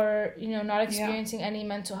or, not experiencing any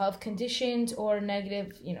mental health conditions or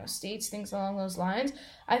negative, states, things along those lines,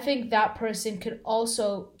 I think that person could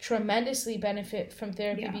also tremendously benefit from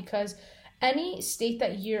therapy because any state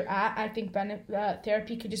that you're at, I think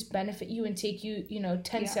therapy could just benefit you and take you,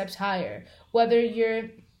 10 steps higher. Whether you're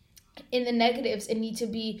in the negatives and need to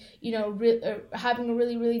be, having a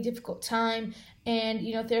really, really difficult time, and,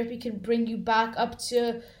 therapy can bring you back up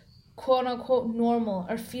to quote unquote normal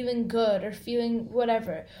or feeling good or feeling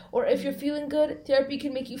whatever. Or if you're feeling good, therapy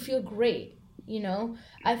can make you feel great.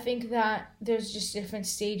 I think that there's just different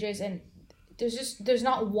stages, and there's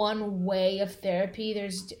not one way of therapy.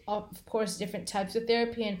 There's of course different types of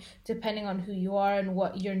therapy, and depending on who you are and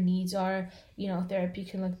what your needs are, therapy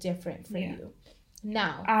can look different for you.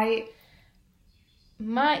 Now,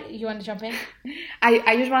 you want to jump in?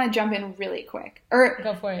 I just want to jump in really quick.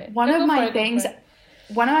 Go for it. One of my things that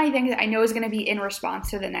I know is going to be in response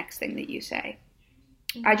to the next thing that you say.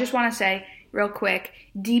 Mm-hmm. I just want to say real quick,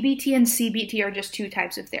 DBT and CBT are just two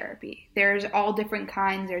types of therapy. There's all different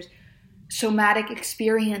kinds. There's somatic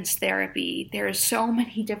experience therapy. There's so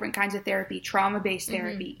many different kinds of therapy, trauma-based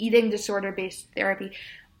therapy, eating disorder-based therapy,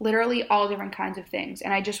 literally all different kinds of things.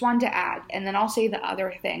 And I just wanted to add, and then I'll say the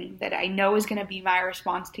other thing that I know is going to be my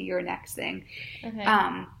response to your next thing.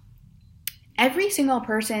 Okay. Every single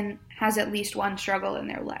person has at least one struggle in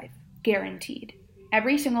their life, guaranteed.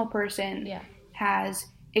 Every single person has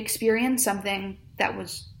experienced something that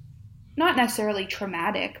was not necessarily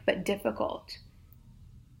traumatic, but difficult.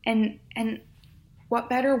 And what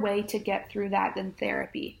better way to get through that than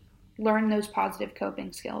therapy? Learn those positive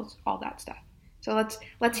coping skills, all that stuff. So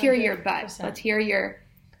let's hear your butt. Let's hear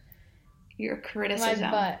your criticism.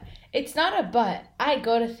 My butt. It's not a butt. I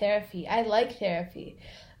go to therapy. I like therapy.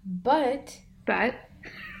 But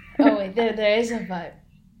oh wait, there is a but.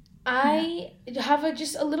 I have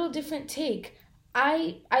just a little different take.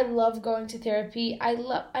 I love going to therapy. I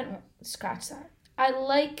don't scratch that.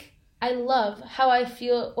 I love how I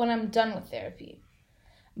feel when I'm done with therapy.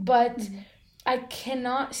 But I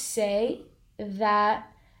cannot say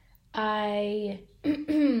that I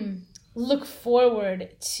look forward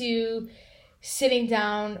to sitting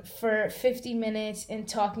down for 50 minutes and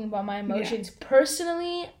talking about my emotions.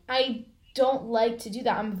 Personally, I don't like to do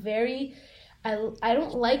that. I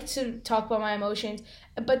don't like to talk about my emotions,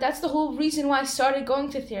 but that's the whole reason why I started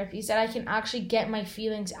going to therapy, is that I can actually get my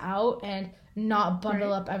feelings out and not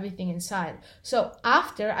bundle up everything inside. So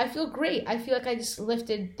after, I feel great. I feel like I just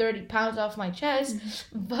lifted 30 pounds off my chest,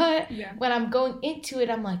 but when I'm going into it,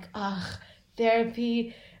 I'm like,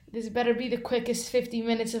 therapy, this better be the quickest 50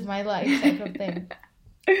 minutes of my life type of thing.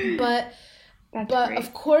 But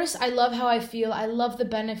of course, I love how I feel. I love the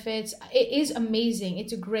benefits. It is amazing.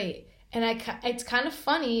 It's great. And it's kind of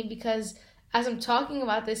funny because as I'm talking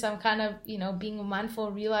about this, I'm kind of, being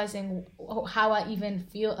mindful, realizing how I even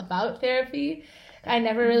feel about therapy. I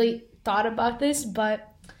never really thought about this, but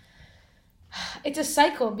it's a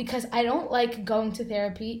cycle because I don't like going to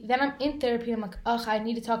therapy. Then I'm in therapy. I'm like, I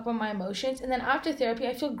need to talk about my emotions. And then after therapy,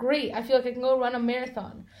 I feel great. I feel like I can go run a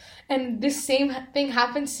marathon. And this same thing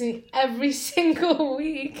happens to me every single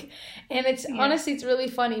week. And honestly, it's really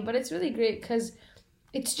funny, but it's really great because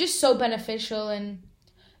it's just so beneficial. And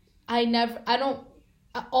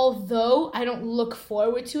although I don't look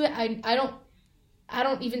forward to it, I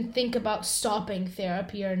don't even think about stopping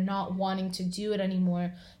therapy or not wanting to do it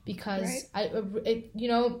anymore because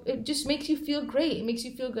it just makes you feel great. It makes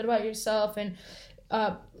you feel good about yourself and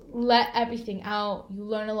let everything out. You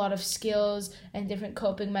learn a lot of skills and different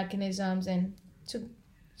coping mechanisms, and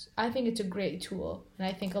I think it's a great tool, and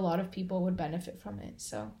I think a lot of people would benefit from it.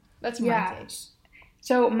 So that's my take.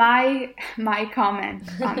 So my comment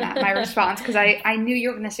on that, my response, because I knew you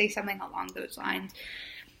were going to say something along those lines.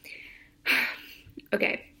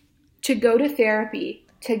 Okay, to go to therapy,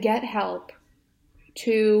 to get help,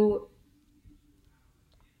 to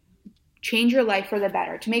change your life for the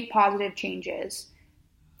better, to make positive changes,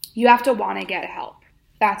 you have to want to get help.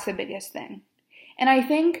 That's the biggest thing. And I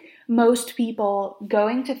think most people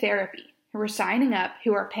going to therapy, who are signing up,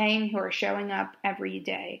 who are paying, who are showing up every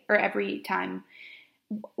day or every time,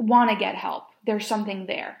 want to get help. There's something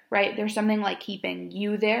there, right? There's something like keeping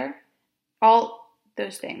you there, all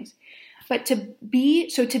those things. But to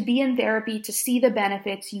be in therapy, to see the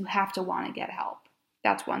benefits, you have to want to get help.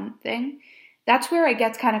 That's one thing. That's where it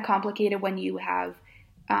gets kind of complicated when you have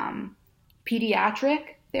pediatric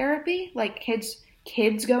therapy, like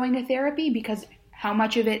kids going to therapy, because how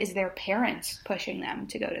much of it is their parents pushing them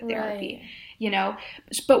to go to therapy,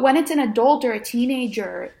 But when it's an adult or a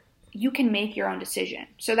teenager, you can make your own decision.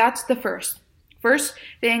 So that's the first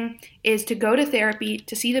thing is to go to therapy,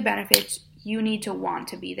 to see the benefits. You need to want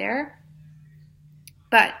to be there.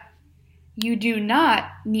 But you do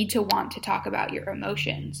not need to want to talk about your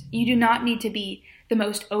emotions. You do not need to be the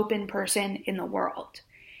most open person in the world,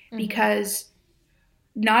 because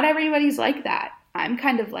not everybody's like that. I'm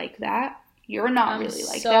kind of like that. You're not really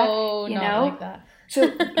like that, Like that.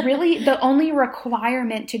 So really the only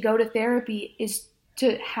requirement to go to therapy is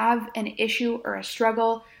to have an issue or a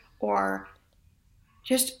struggle, or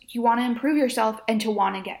just you want to improve yourself and to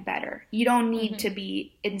want to get better. You don't need to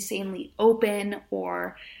be insanely open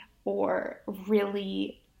or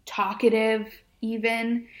really talkative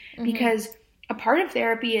even, because a part of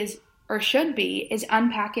therapy is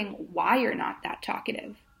unpacking why you're not that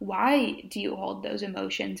talkative. Why do you hold those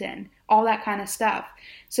emotions in? All that kind of stuff.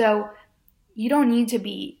 So you don't need to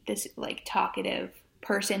be this like talkative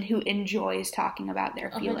person who enjoys talking about their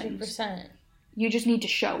feelings. 100%. You just need to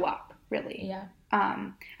show up, really. Yeah.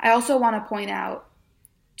 I also want to point out,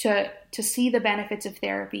 to see the benefits of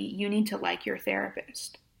therapy, you need to like your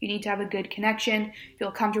therapist. You need to have a good connection,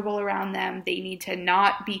 feel comfortable around them. They need to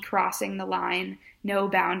not be crossing the line, no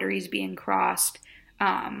boundaries being crossed.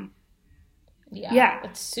 Yeah,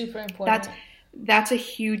 it's super important. That's a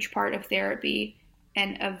huge part of therapy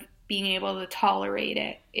and of being able to tolerate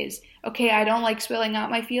it is, okay, I don't like spilling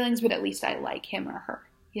out my feelings, but at least I like him or her.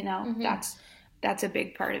 That's a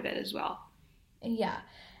big part of it as well. Yeah.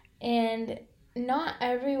 And not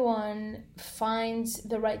everyone finds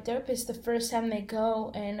the right therapist the first time they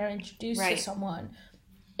go and are introduced to someone.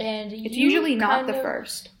 And it's usually not the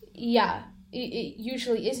first. Yeah, it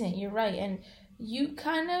usually isn't. You're right. And you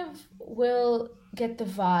kind of will get the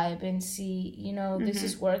vibe and see, this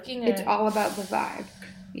is working. It's all about the vibe.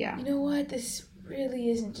 Yeah. You know what? This really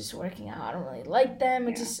isn't just working out. I don't really like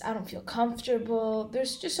them. I don't feel comfortable.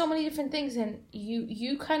 There's just so many different things. And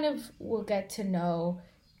you kind of will get to know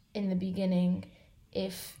in the beginning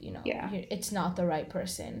if, it's not the right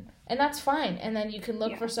person. And that's fine. And then you can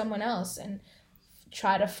look for someone else and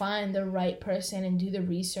try to find the right person and do the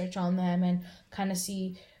research on them and kind of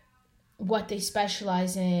see what they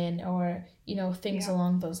specialize in or, things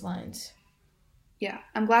along those lines. Yeah,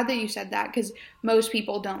 I'm glad that you said that, because most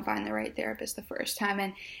people don't find the right therapist the first time.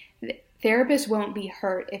 And therapists won't be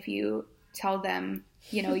hurt if you tell them,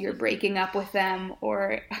 you're breaking up with them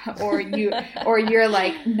or you're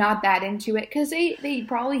like not that into it, because they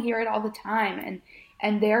probably hear it all the time,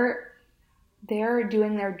 and they're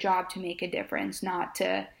doing their job to make a difference, not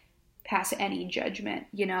to pass any judgment,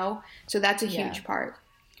 So that's a huge part.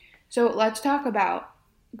 So let's talk about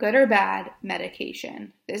good or bad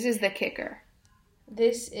medication. This is the kicker.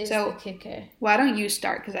 This is the kicker. Why don't you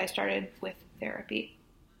start, because I started with therapy.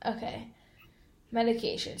 Okay.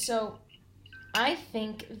 Medication. So I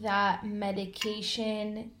think that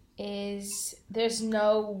medication there's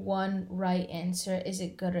no one right answer. Is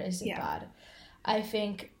it good or is it bad? I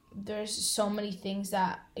think there's so many things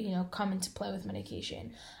that, come into play with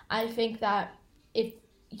medication. I think that if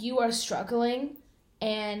you are struggling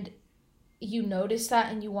and you notice that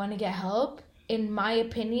and you want to get help, in my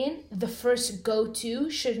opinion, the first go-to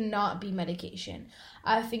should not be medication.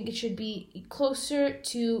 I think it should be closer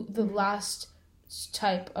to the last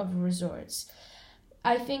type of resorts.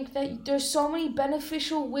 I think that there's so many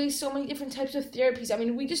beneficial ways, so many different types of therapies. I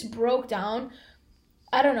mean, we just broke down,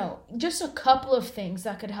 I don't know, just a couple of things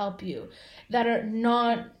that could help you that are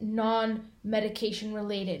non-medication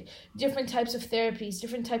related. Different types of therapies,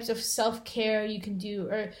 different types of self-care you can do,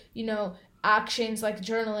 or, actions like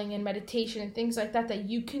journaling and meditation and things like that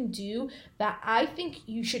you can do, that I think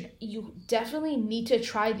you definitely need to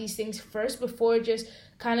try these things first before just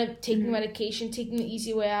kind of taking medication, taking the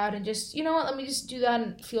easy way out and just, let me just do that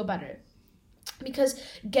and feel better. Because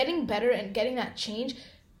getting better and getting that change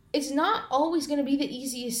is not always going to be the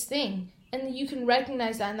easiest thing. And you can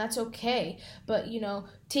recognize that, and that's okay. But,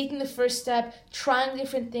 taking the first step, trying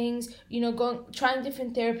different things, trying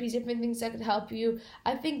different therapies, different things that could help you,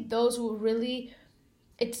 I think those will really,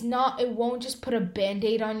 it won't just put a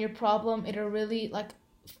Band-Aid on your problem. It'll really,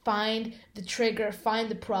 find the trigger, find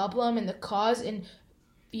the problem and the cause, and,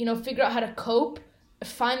 figure out how to cope,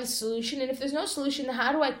 find the solution. And if there's no solution, then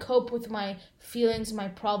how do I cope with my feelings, my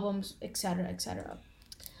problems, etc., etc.?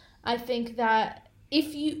 I think that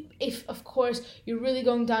if of course you're really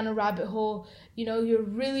going down a rabbit hole, you're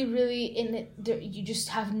really, really in it, you just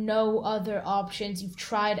have no other options, you've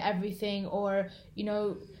tried everything, or,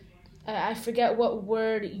 I forget what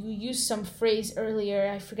word, you used some phrase earlier,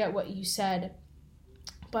 I forget what you said.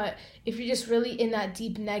 But if you're just really in that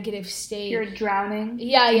deep negative state, you're drowning.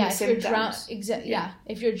 If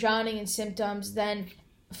you're drowning in symptoms, then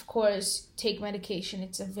of course take medication.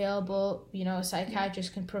 It's available. A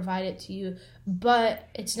psychiatrist can provide it to you. But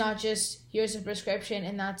it's not just here's a prescription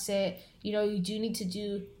and that's it. You do need to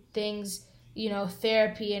do things,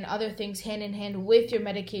 therapy and other things hand in hand with your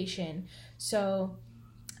medication. So,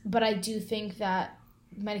 but I do think that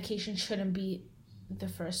medication shouldn't be the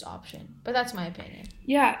first option, but that's my opinion.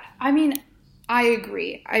 Yeah, I mean, I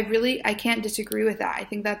agree. I can't disagree with that. I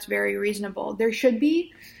think that's very reasonable. There should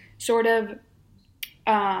be sort of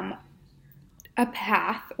a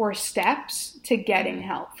path or steps to getting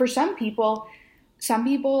help. For some people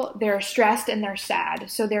they're stressed and they're sad,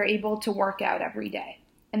 so they're able to work out every day,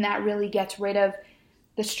 and that really gets rid of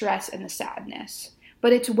the stress and the sadness.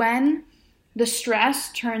 But it's when the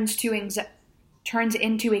stress turns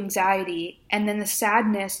into anxiety, and then the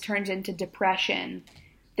sadness turns into depression,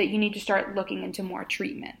 that you need to start looking into more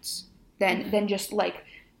treatments than just like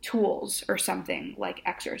tools or something like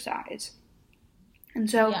exercise. And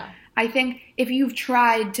so I think if you've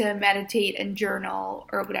tried to meditate and journal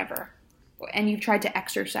or whatever, and you've tried to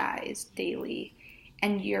exercise daily,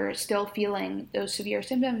 and you're still feeling those severe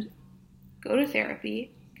symptoms, go to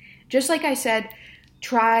therapy. Just like I said,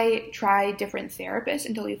 try different therapists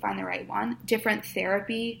until you find the right one. Different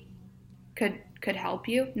therapy could help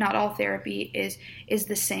you. Not all therapy is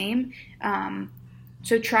the same.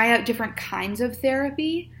 So try out different kinds of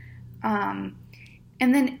therapy. And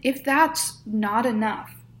then if that's not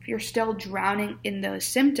enough, if you're still drowning in those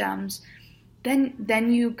symptoms,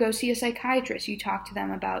 then you go see a psychiatrist. You talk to them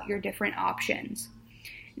about your different options.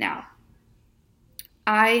 Now,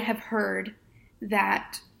 I have heard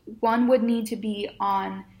that one would need to be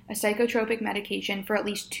on a psychotropic medication for at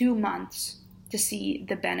least 2 months to see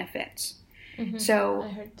the benefits. Mm-hmm. So I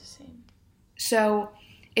heard the same. So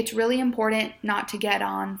it's really important not to get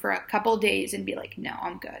on for a couple days and be like, no,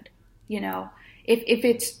 I'm good. If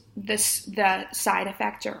it's the side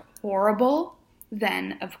effects are horrible,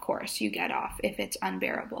 then of course you get off if it's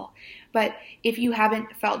unbearable. But if you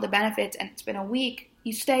haven't felt the benefits and it's been a week,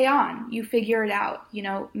 you stay on, you figure it out.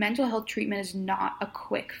 Mental health treatment is not a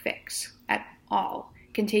quick fix at all.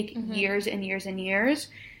 It can take years and years and years.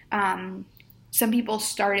 Some people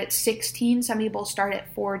start at 16, some people start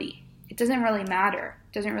at 40. It doesn't really matter.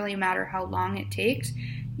 It doesn't really matter how long it takes.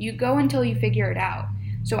 You go until you figure it out.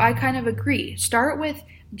 So I kind of agree. Start with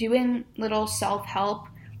doing little self-help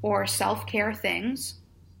or self-care things,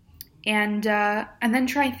 and then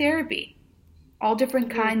try therapy. All different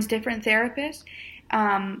kinds, different therapists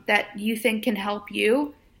that you think can help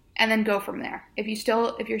you, and then go from there. If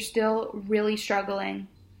you're still really struggling,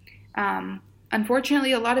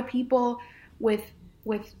 unfortunately, a lot of people with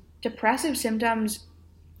depressive symptoms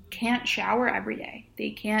can't shower every day.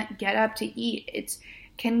 They can't get up to eat.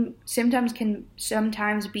 Symptoms can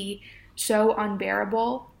sometimes be so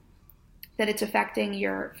unbearable that it's affecting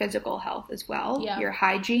your physical health as well, your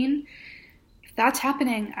hygiene. If that's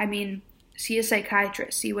happening, I mean, see a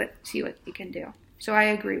psychiatrist, see what you can do. So I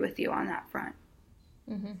agree with you on that front.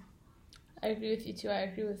 Mm-hmm. I agree with you too. I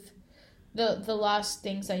agree with the last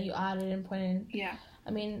things that you added and pointed. Yeah.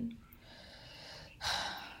 I mean,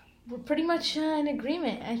 we're pretty much in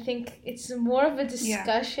agreement. I think it's more of a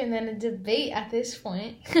discussion than a debate at this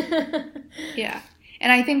point. Yeah.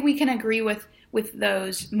 And I think we can agree with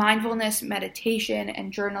those mindfulness, meditation,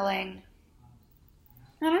 and journaling.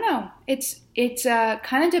 I don't know. It's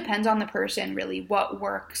kind of depends on the person, really, what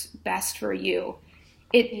works best for you.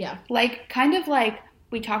 Kind of like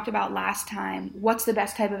we talked about last time, what's the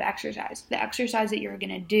best type of exercise? The exercise that you're going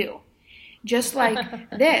to do. Just like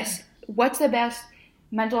this, what's the best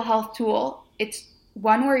mental health tool? It's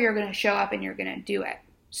one where you're going to show up and you're going to do it.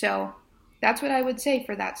 So that's what I would say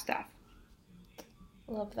for that stuff.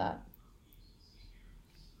 Love that.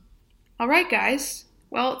 All right, guys.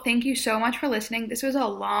 Well, thank you so much for listening. This was a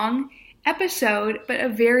long episode, but a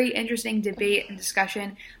very interesting debate and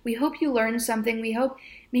discussion. We hope you learned something. We hope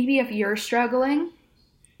maybe if you're struggling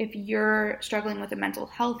with a mental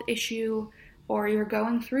health issue, or you're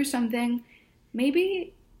going through something,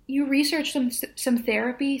 maybe you research some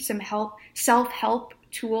therapy, some self-help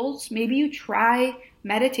tools. Maybe you try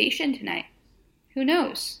meditation tonight. Who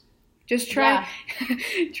knows? Just try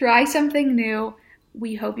something new.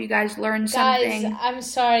 We hope you guys learned something. Guys, I'm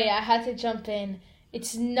sorry, I had to jump in.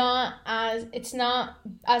 it's not as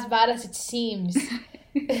bad as it seems.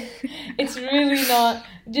 It's really not.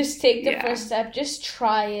 Just take the first step. Just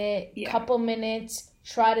try it. Couple minutes.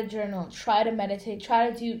 Try to journal. Try to meditate. Try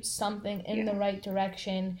to do something in the right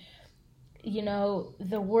direction. You know,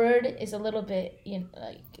 the word is a little bit,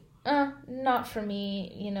 not for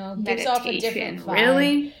me, gives off a different vibe.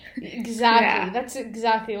 Really? Exactly. Yeah. That's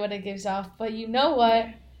exactly what it gives off. But you know what?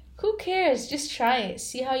 Who cares? Just try it.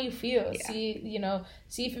 See how you feel. Yeah.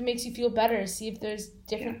 See if it makes you feel better. See if there's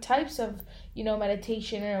different types of,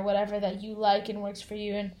 meditation or whatever that you like and works for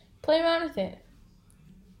you, and play around with it.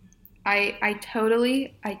 I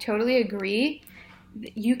totally agree.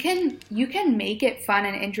 You can make it fun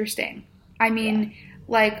and interesting. I mean,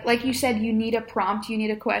 like you said, you need a prompt, you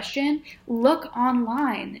need a question. Look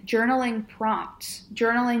online, journaling prompts,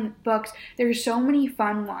 journaling books. There's so many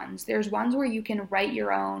fun ones. There's ones where you can write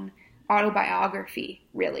your own autobiography,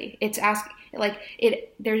 really.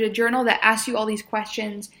 There's a journal that asks you all these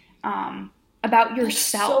questions about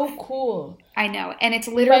yourself. That's so cool. I know. And it's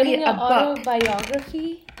literally writing a book.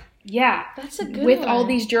 Autobiography? Yeah. That's a good with one. all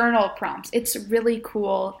these journal prompts. It's really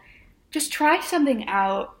cool. Just try something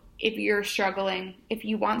out. If you're struggling, if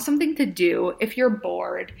you want something to do, if you're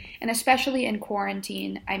bored, and especially in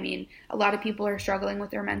quarantine, I mean, a lot of people are struggling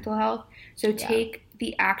with their mental health. So take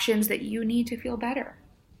the actions that you need to feel better.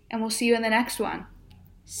 And we'll see you in the next one.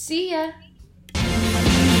 See ya.